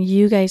and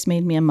you guys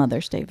made me a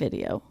Mother's Day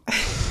video.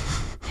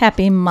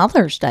 Happy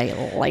Mother's Day,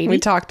 lady. we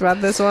talked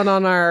about this one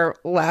on our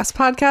last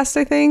podcast,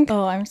 I think.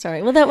 Oh, I'm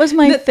sorry. Well, that was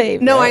my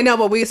favorite. No, I know,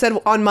 but we said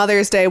on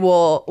Mother's Day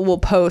we'll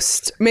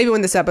post. Maybe when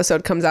this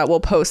episode comes out,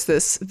 we'll post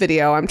this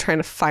video. I'm trying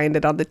to find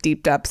it on the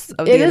deep depths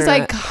of the It is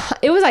internet.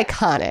 it was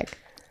iconic.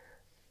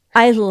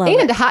 I love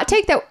And it. a hot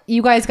take that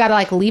you guys got to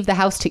like leave the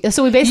house to.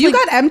 So we basically. You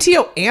got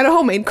MTO and a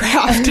homemade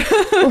craft.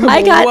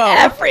 I got Whoa.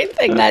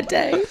 everything that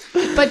day.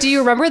 But do you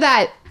remember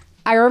that?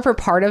 I remember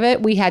part of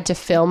it we had to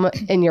film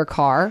in your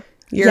car,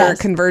 Your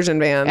Yes. conversion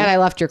van. and I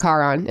left your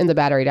car on, and the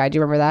battery died. Do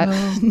you remember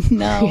that?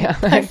 No,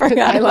 I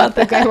forgot I about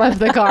left that. I left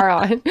the car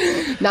on,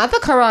 not the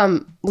car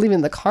on.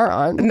 Leaving the car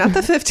on. Not the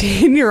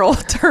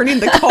 15-year-old turning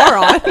the car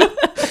on.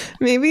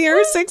 Maybe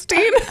you're 16.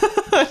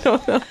 I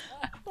don't know.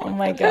 Oh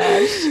my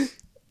gosh.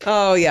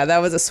 Oh, yeah, that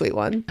was a sweet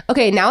one.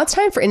 Okay, now it's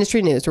time for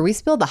industry news, where we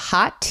spill the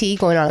hot tea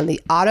going on in the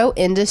auto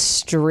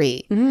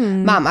industry.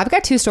 Mom, I've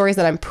got 2 stories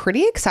that I'm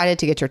pretty excited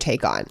to get your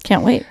take on.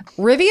 Can't wait.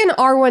 Rivian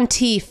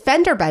R1T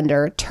fender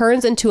bender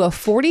turns into a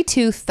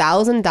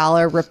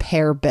 $42,000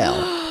 repair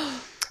bill.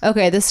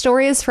 Okay, this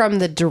story is from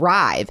The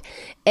Drive,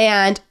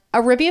 and a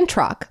Rivian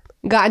truck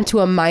got into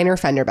a minor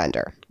fender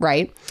bender,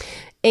 right?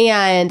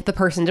 And the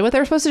person did what they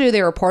were supposed to do.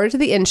 They reported to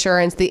the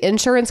insurance. The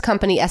insurance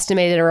company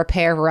estimated a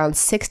repair of around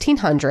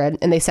 $1,600,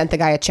 and they sent the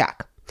guy a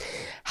check.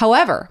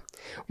 However,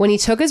 when he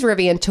took his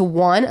Rivian to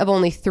one of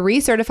only 3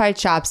 certified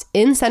shops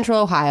in Central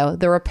Ohio,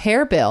 the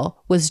repair bill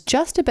was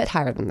just a bit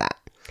higher than that.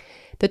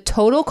 The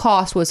total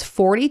cost was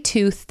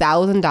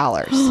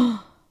 $42,000.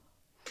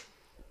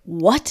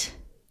 What?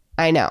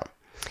 I know.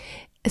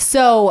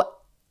 So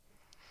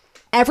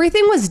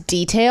everything was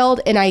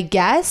detailed, and I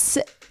guess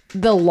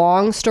the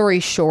long story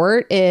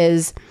short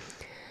is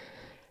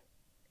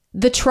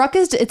the truck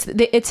is,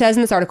 it says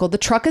in this article, the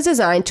truck is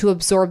designed to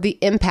absorb the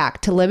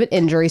impact to limit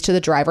injuries to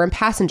the driver and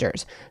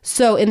passengers.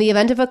 So in the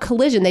event of a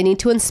collision, they need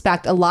to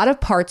inspect a lot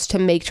of parts to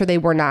make sure they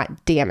were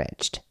not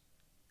damaged.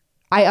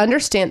 I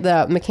understand,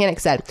 the mechanic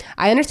said,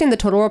 I understand the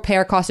total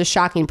repair cost is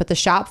shocking, but the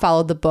shop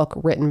followed the book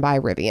written by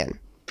Rivian.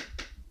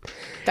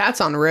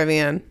 That's on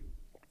Rivian.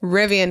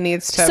 Rivian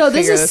needs to So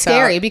this figure is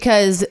scary out.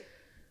 because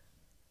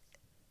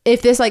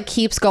if this like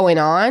keeps going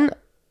on,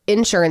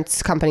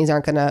 insurance companies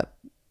aren't going to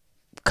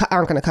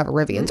cover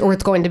Rivians, or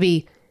it's going to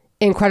be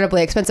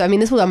incredibly expensive. I mean,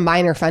 this was a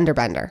minor fender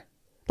bender.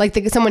 Like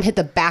someone hit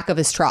the back of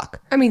his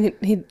truck. I mean,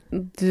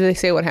 did they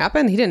say what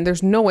happened? He didn't.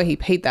 There's no way he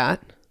paid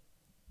that.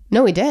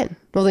 No, he did.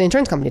 Well, the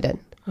insurance company did.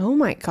 Oh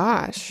my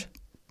gosh.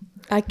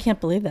 I can't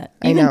believe that.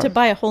 I Even know. to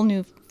buy a whole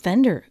new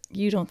fender,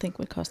 you don't think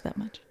would cost that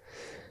much.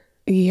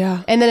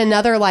 Yeah. And then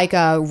another like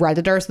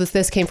Redditor, so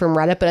this came from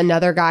Reddit, but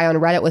another guy on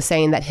Reddit was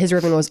saying that his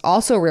Rivian was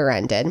also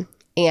rear-ended,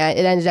 and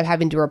it ended up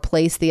having to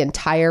replace the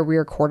entire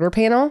rear quarter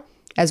panel,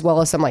 as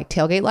well as some like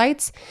tailgate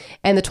lights.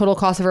 And the total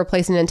cost of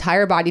replacing an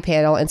entire body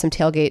panel and some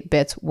tailgate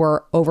bits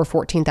were over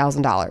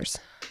 $14,000.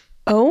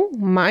 Oh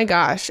my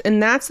gosh.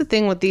 And that's the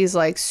thing with these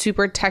like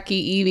super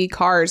techie EV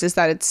cars is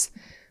that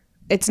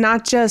it's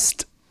not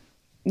just,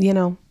 you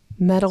know,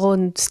 metal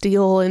and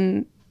steel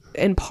and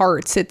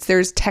parts.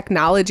 There's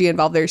technology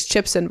involved. There's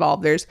chips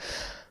involved. There's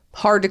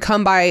hard to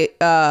come by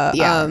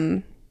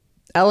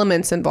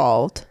elements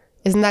involved.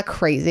 Isn't that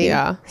crazy?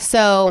 Yeah.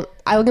 So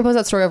I will post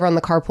that story over on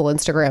the Carpool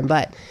Instagram,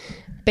 but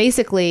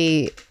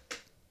basically,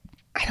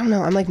 I don't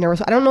know. I'm like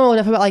nervous. I don't know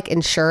enough about like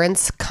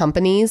insurance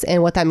companies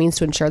and what that means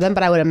to insure them,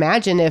 but I would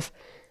imagine if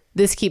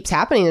this keeps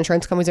happening,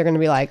 insurance companies are going to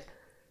be like,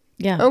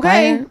 Yeah.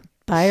 Okay.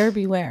 Buyer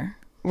beware.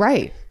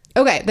 right.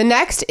 Okay. The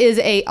next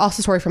is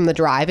also story from The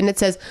Drive, and it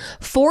says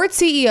Ford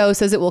CEO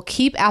says it will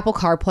keep Apple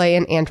CarPlay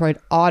and Android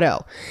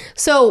Auto.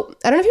 So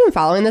I don't know if you've been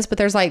following this, but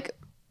there's like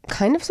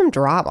kind of some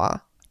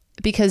drama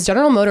because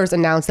General Motors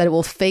announced that it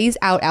will phase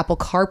out Apple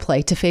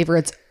CarPlay to favor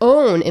its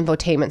own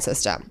infotainment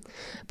system.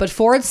 But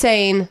Ford's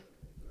saying,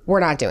 we're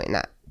not doing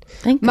that.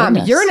 Thank Mom,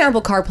 goodness. you're an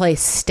Apple CarPlay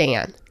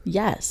stan.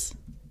 Yes.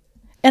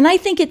 And I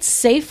think it's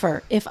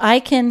safer if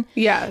I can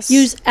Yes.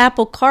 use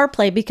Apple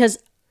CarPlay because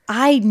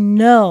I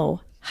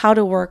know how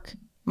to work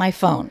my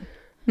phone.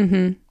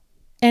 Mm-hmm.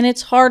 And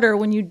it's harder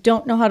when you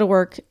don't know how to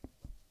work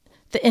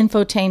the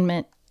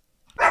infotainment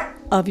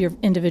of your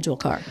individual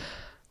car.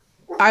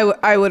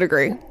 I would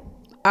agree.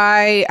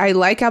 I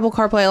like Apple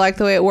CarPlay. I like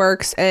the way it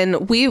works.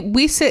 And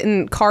we sit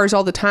in cars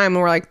all the time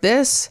and we're like,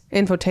 this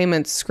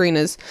infotainment screen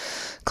is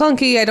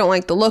clunky. I don't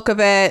like the look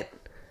of it.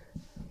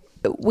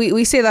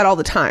 We say that all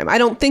the time. I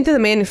don't think that the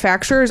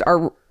manufacturers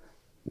are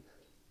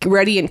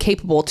ready and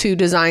capable to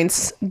design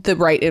the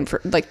right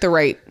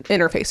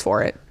interface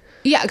for it.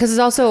 Yeah, because it's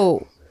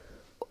also,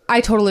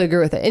 I totally agree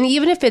with it. And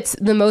even if it's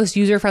the most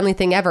user-friendly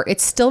thing ever,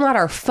 it's still not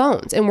our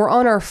phones. And we're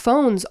on our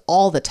phones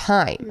all the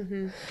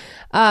time.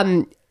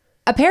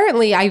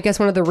 Apparently, I guess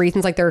one of the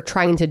reasons like they're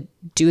trying to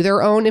do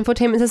their own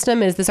infotainment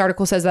system is this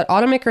article says that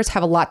automakers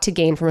have a lot to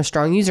gain from a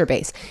strong user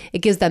base. It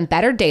gives them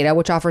better data,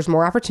 which offers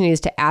more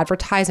opportunities to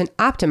advertise and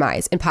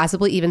optimize and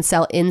possibly even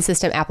sell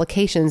in-system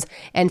applications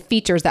and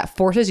features that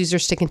forces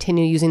users to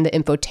continue using the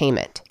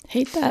infotainment.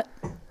 Hate that.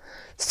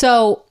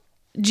 So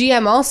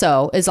GM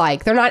also is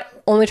like, they're not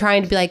only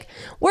trying to be like,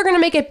 we're going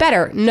to make it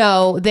better.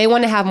 No, they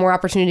want to have more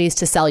opportunities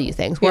to sell you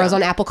things. Whereas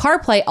on Apple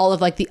CarPlay, all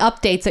of like the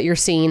updates that you're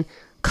seeing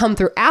come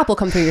through Apple,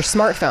 come through your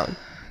smartphone.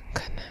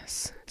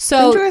 Goodness. So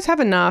Don't you guys have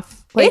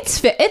enough? Like,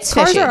 it's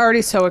cars fishy. are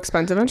already so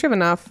expensive. Don't you have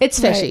enough? It's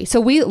fishy. Right. So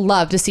we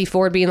love to see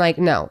Ford being like,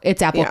 no, it's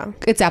Apple. Yeah.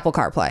 It's Apple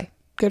CarPlay.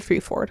 Good for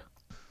you, Ford.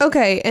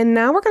 Okay, and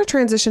now we're going to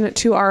transition it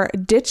to our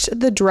Ditch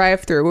the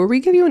Drive-Thru, where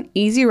we give you an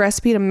easy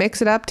recipe to mix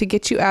it up to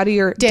get you out of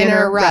your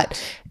Dinner rut.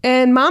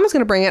 And Mom is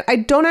going to bring it. I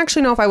don't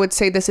actually know if I would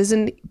say this is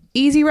an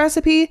easy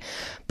recipe,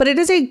 but it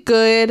is a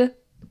good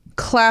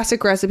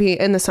classic recipe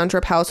in the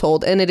Suntrup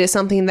household, and it is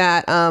something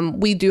that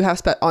we do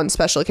have on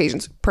special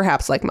occasions,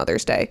 perhaps like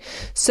Mother's Day.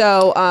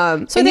 So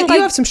I think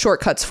you have some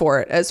shortcuts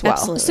for it as well.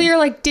 Absolutely. So you're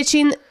like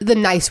ditching the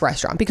nice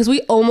restaurant because we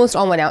almost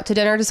all went out to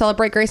dinner to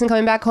celebrate Grayson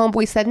coming back home, but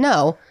we said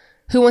no.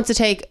 Who wants to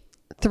take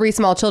 3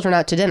 small children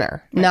out to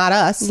dinner? Not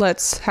us.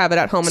 Let's have it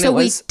at home, and So it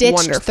we was ditched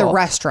wonderful. the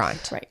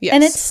restaurant. Right. Yes.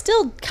 And it's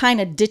still kind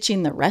of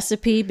ditching the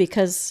recipe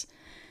because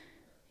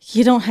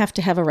you don't have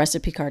to have a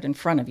recipe card in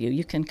front of you.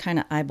 You can kind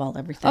of eyeball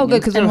everything Oh,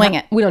 good, because and wing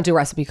it. we don't do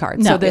recipe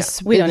cards. No, so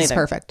this we don't is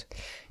either. perfect.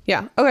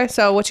 Yeah. Okay,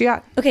 so what you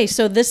got? Okay,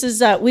 so this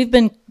is we've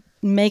been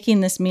making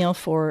this meal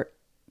for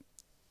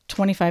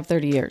 25,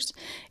 30 years.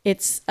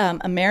 It's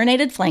a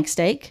marinated flank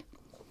steak,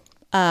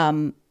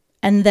 and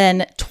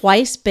then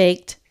twice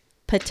baked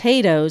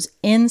potatoes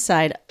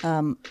inside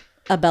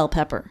a bell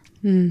pepper.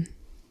 And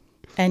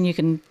you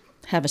can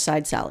have a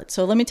side salad.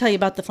 So let me tell you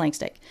about the flank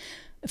steak.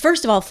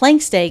 First of all,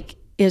 flank steak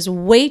is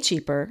way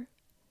cheaper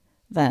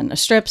than a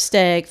strip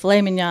steak,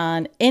 filet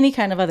mignon, any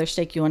kind of other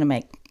steak you want to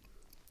make.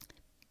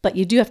 But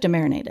you do have to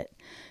marinate it.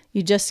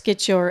 You just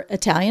get your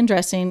Italian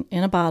dressing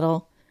in a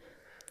bottle,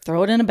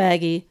 throw it in a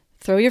baggie,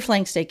 throw your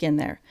flank steak in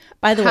there.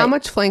 By the way, How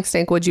much flank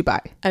steak would you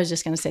buy? I was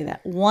just going to say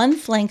that. One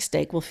flank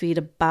steak will feed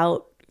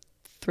about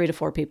 3 to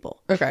 4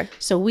 people. Okay.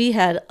 So we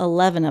had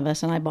 11 of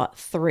us and I bought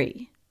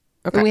 3.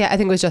 Okay. I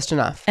think it was just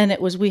enough. And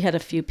we had a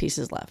few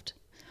pieces left.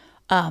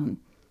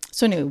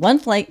 So anyway, one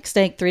flank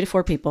steak, 3 to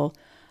 4 people.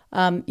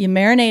 You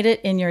marinate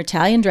it in your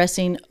Italian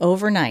dressing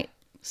overnight.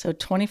 So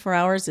 24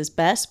 hours is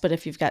best, but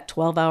if you've got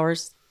 12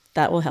 hours,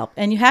 that will help.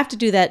 And you have to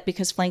do that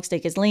because flank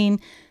steak is lean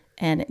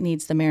and it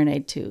needs the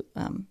marinade to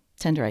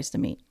tenderize the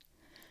meat.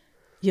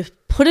 You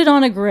put it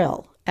on a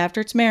grill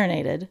after it's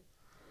marinated,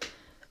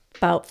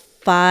 about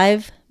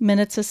 5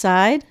 minutes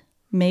aside,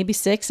 maybe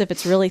 6 if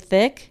it's really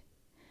thick.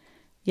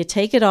 You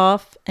take it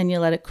off and you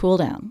let it cool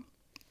down.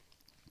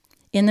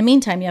 In the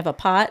meantime, you have a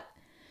pot,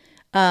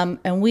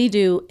 and we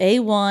do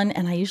A1,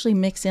 and I usually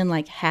mix in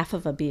like half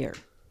of a beer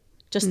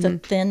just to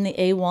thin the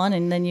A1.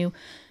 And then you,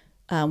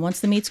 once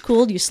the meat's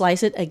cooled, you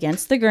slice it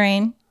against the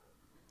grain.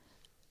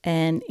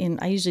 And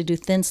I usually do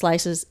thin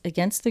slices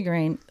against the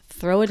grain,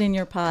 throw it in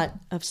your pot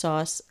of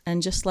sauce,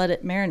 and just let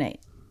it marinate.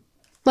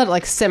 Let it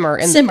like simmer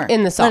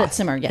in the sauce. Let it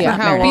simmer, yeah.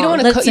 But you don't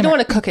want to cook. You don't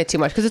want to cook it too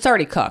much because it's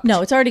already cooked.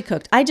 No, it's already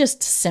cooked. I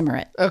just simmer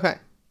it. Okay.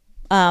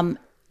 And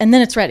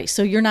then it's ready.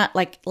 So you're not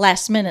like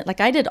last minute. Like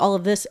I did all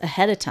of this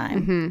ahead of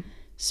time.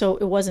 So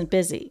it wasn't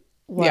busy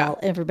while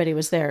everybody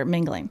was there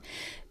mingling.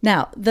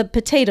 Now, the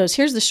potatoes,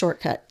 here's the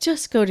shortcut.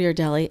 Just go to your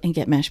deli and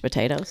get mashed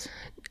potatoes.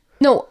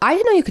 No, I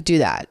didn't know you could do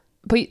that.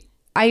 But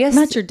I guess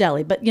Not your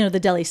deli, but the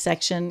deli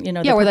section, the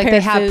where like they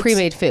prepared have foods.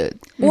 pre-made food.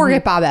 Or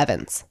get Bob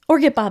Evans. Or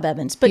get Bob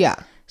Evans. But Yeah.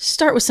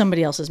 start with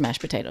somebody else's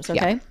mashed potatoes,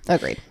 okay? Yeah,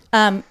 agreed.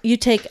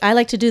 I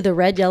like to do the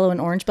red, yellow, and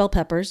orange bell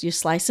peppers. You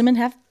slice them in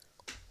half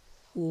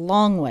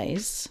long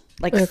ways,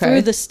 like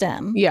through the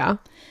stem. Yeah.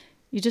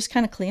 You just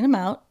kind of clean them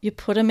out. You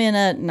put them in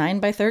a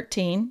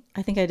 9x13.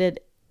 I think I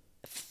did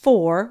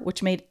 4,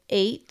 which made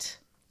 8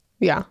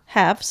 Yeah.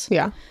 halves.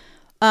 Yeah.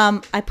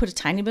 I put a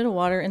tiny bit of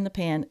water in the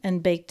pan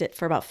and baked it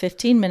for about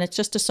 15 minutes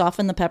just to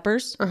soften the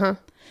peppers.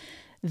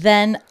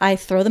 Then I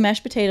throw the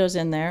mashed potatoes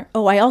in there.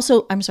 Oh,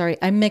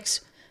 I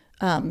mix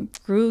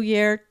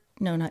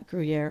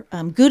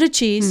Gouda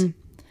cheese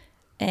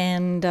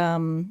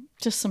and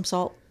just some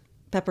salt,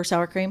 pepper,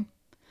 sour cream.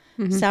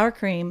 Sour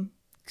cream,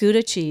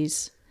 Gouda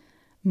cheese.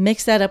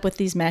 Mix that up with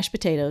these mashed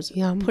potatoes.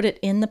 Yum. Put it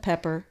in the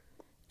pepper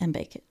and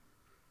bake it.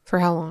 For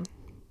how long?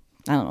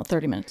 I don't know,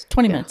 30 minutes,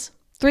 20 minutes.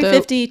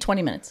 350,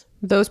 20 minutes.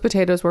 Those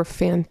potatoes were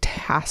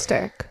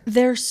fantastic.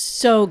 They're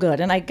so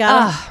good. And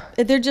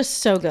they're just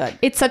so good.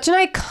 It's such an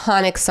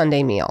iconic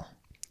Sunday meal.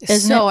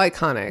 So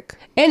iconic.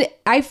 And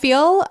I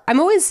feel I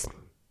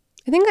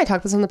think I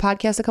talked this on the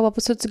podcast a couple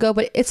episodes ago,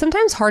 but it's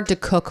sometimes hard to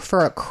cook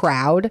for a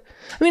crowd.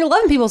 I mean,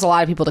 11 people is a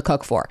lot of people to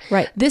cook for.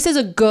 Right. This is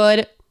a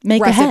good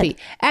Make recipe. ahead.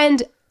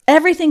 And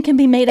Everything can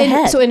be made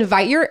ahead. so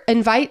invite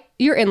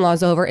your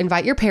in-laws over,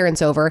 invite your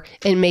parents over,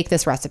 and make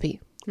this recipe.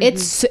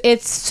 It's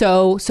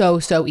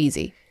so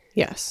easy.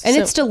 Yes. And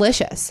it's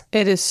delicious.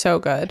 It is so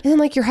good. And then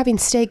like you're having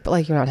steak, but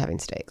like you're not having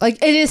steak.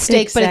 Like it is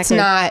steak, but it's Exactly.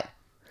 not.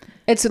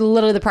 It's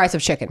literally the price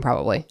of chicken,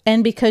 probably.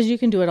 And because you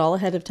can do it all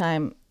ahead of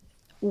time,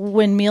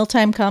 when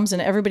mealtime comes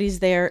and everybody's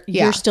there,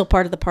 Yeah. you're still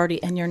part of the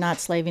party and you're not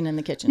slaving in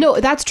the kitchen. No,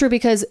 that's true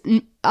because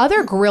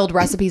other grilled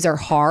recipes are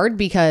hard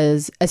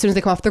because as soon as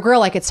they come off the grill,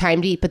 like it's time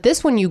to eat. But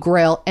this one you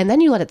grill and then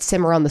you let it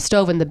simmer on the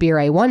stove in the Beer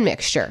A1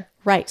 mixture.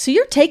 Right. So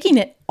you're taking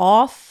it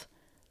off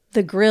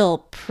the grill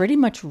pretty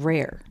much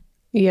rare.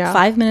 Yeah.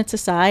 5 minutes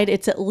aside,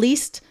 it's at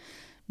least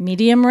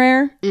medium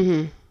rare,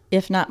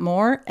 if not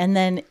more. And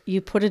then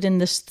you put it in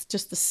the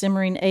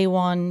simmering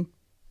A1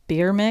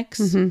 beer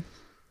mix.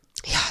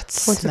 Yeah,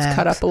 it's Once it's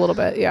cut up a little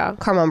bit. Yeah.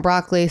 Caramel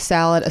broccoli,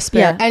 salad,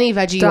 asparagus, Yeah. any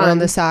veggie you want on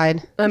the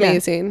side.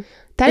 Amazing.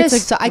 That It's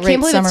is a so, I great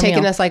can't believe it's summer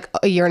taken meal. us like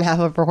a year and a half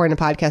of recording a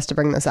podcast to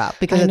bring this up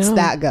because it's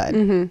that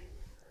good.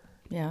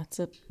 Yeah,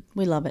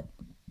 we love it.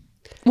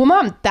 Well,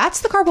 Mom,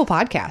 that's the Carpool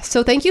Podcast.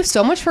 So thank you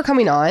so much for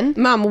coming on.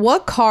 Mom,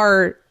 what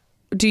car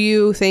do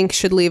you think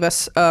should leave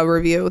us a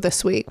review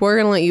this week? We're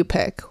going to let you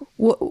pick.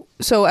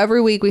 So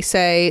every week we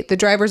say the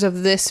drivers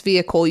of this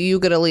vehicle, you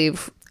got to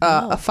leave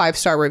a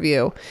 5-star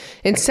review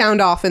and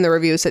sound off in the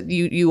reviews that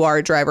you are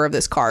a driver of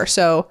this car.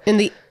 So In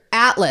the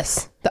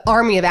Atlas, the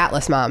army of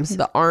Atlas moms.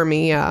 the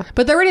army, yeah.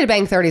 But they're ready to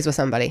bang 30s with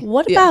somebody.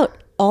 What about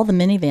all the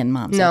minivan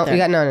moms No, out there? you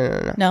got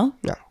no. No?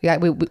 No, you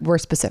got, we're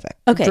specific.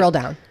 Okay. Drill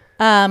down.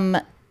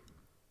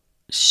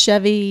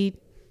 Chevy,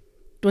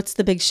 what's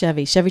the big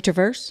Chevy? Chevy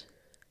Traverse?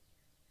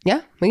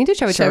 Yeah, we can do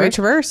Chevy Chevy Traverse.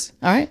 Traverse.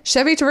 All right.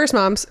 Chevy Traverse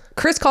moms.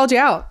 Chris called you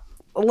out.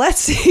 let's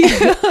see.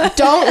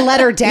 Don't let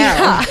her down.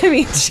 Yeah, I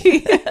mean,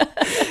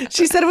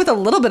 she said it with a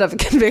little bit of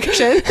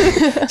conviction.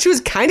 She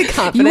was kind of You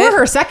confident. were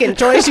her second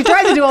choice. She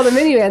tried to do all the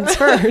minivans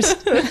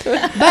first.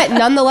 But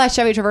nonetheless,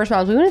 Chevy Traverse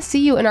Moms, we want to see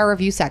you in our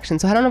review section.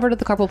 So head on over to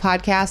the Carpool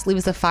Podcast, leave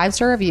us a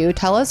 5-star review.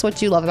 Tell us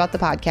what you love about the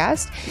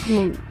podcast.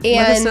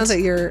 Let us know that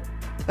you're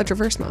a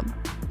Traverse mom.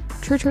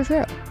 True.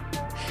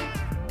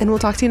 And we'll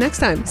talk to you next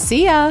time.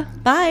 See ya.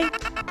 Bye.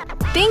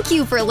 Thank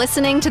you for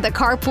listening to the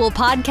Carpool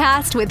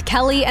Podcast with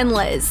Kelly and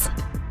Liz.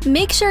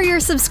 Make sure you're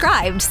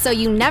subscribed so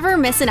you never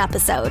miss an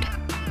episode.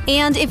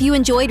 And if you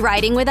enjoyed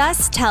riding with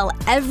us, tell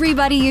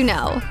everybody you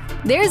know.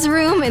 There's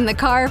room in the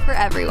car for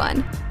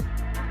everyone.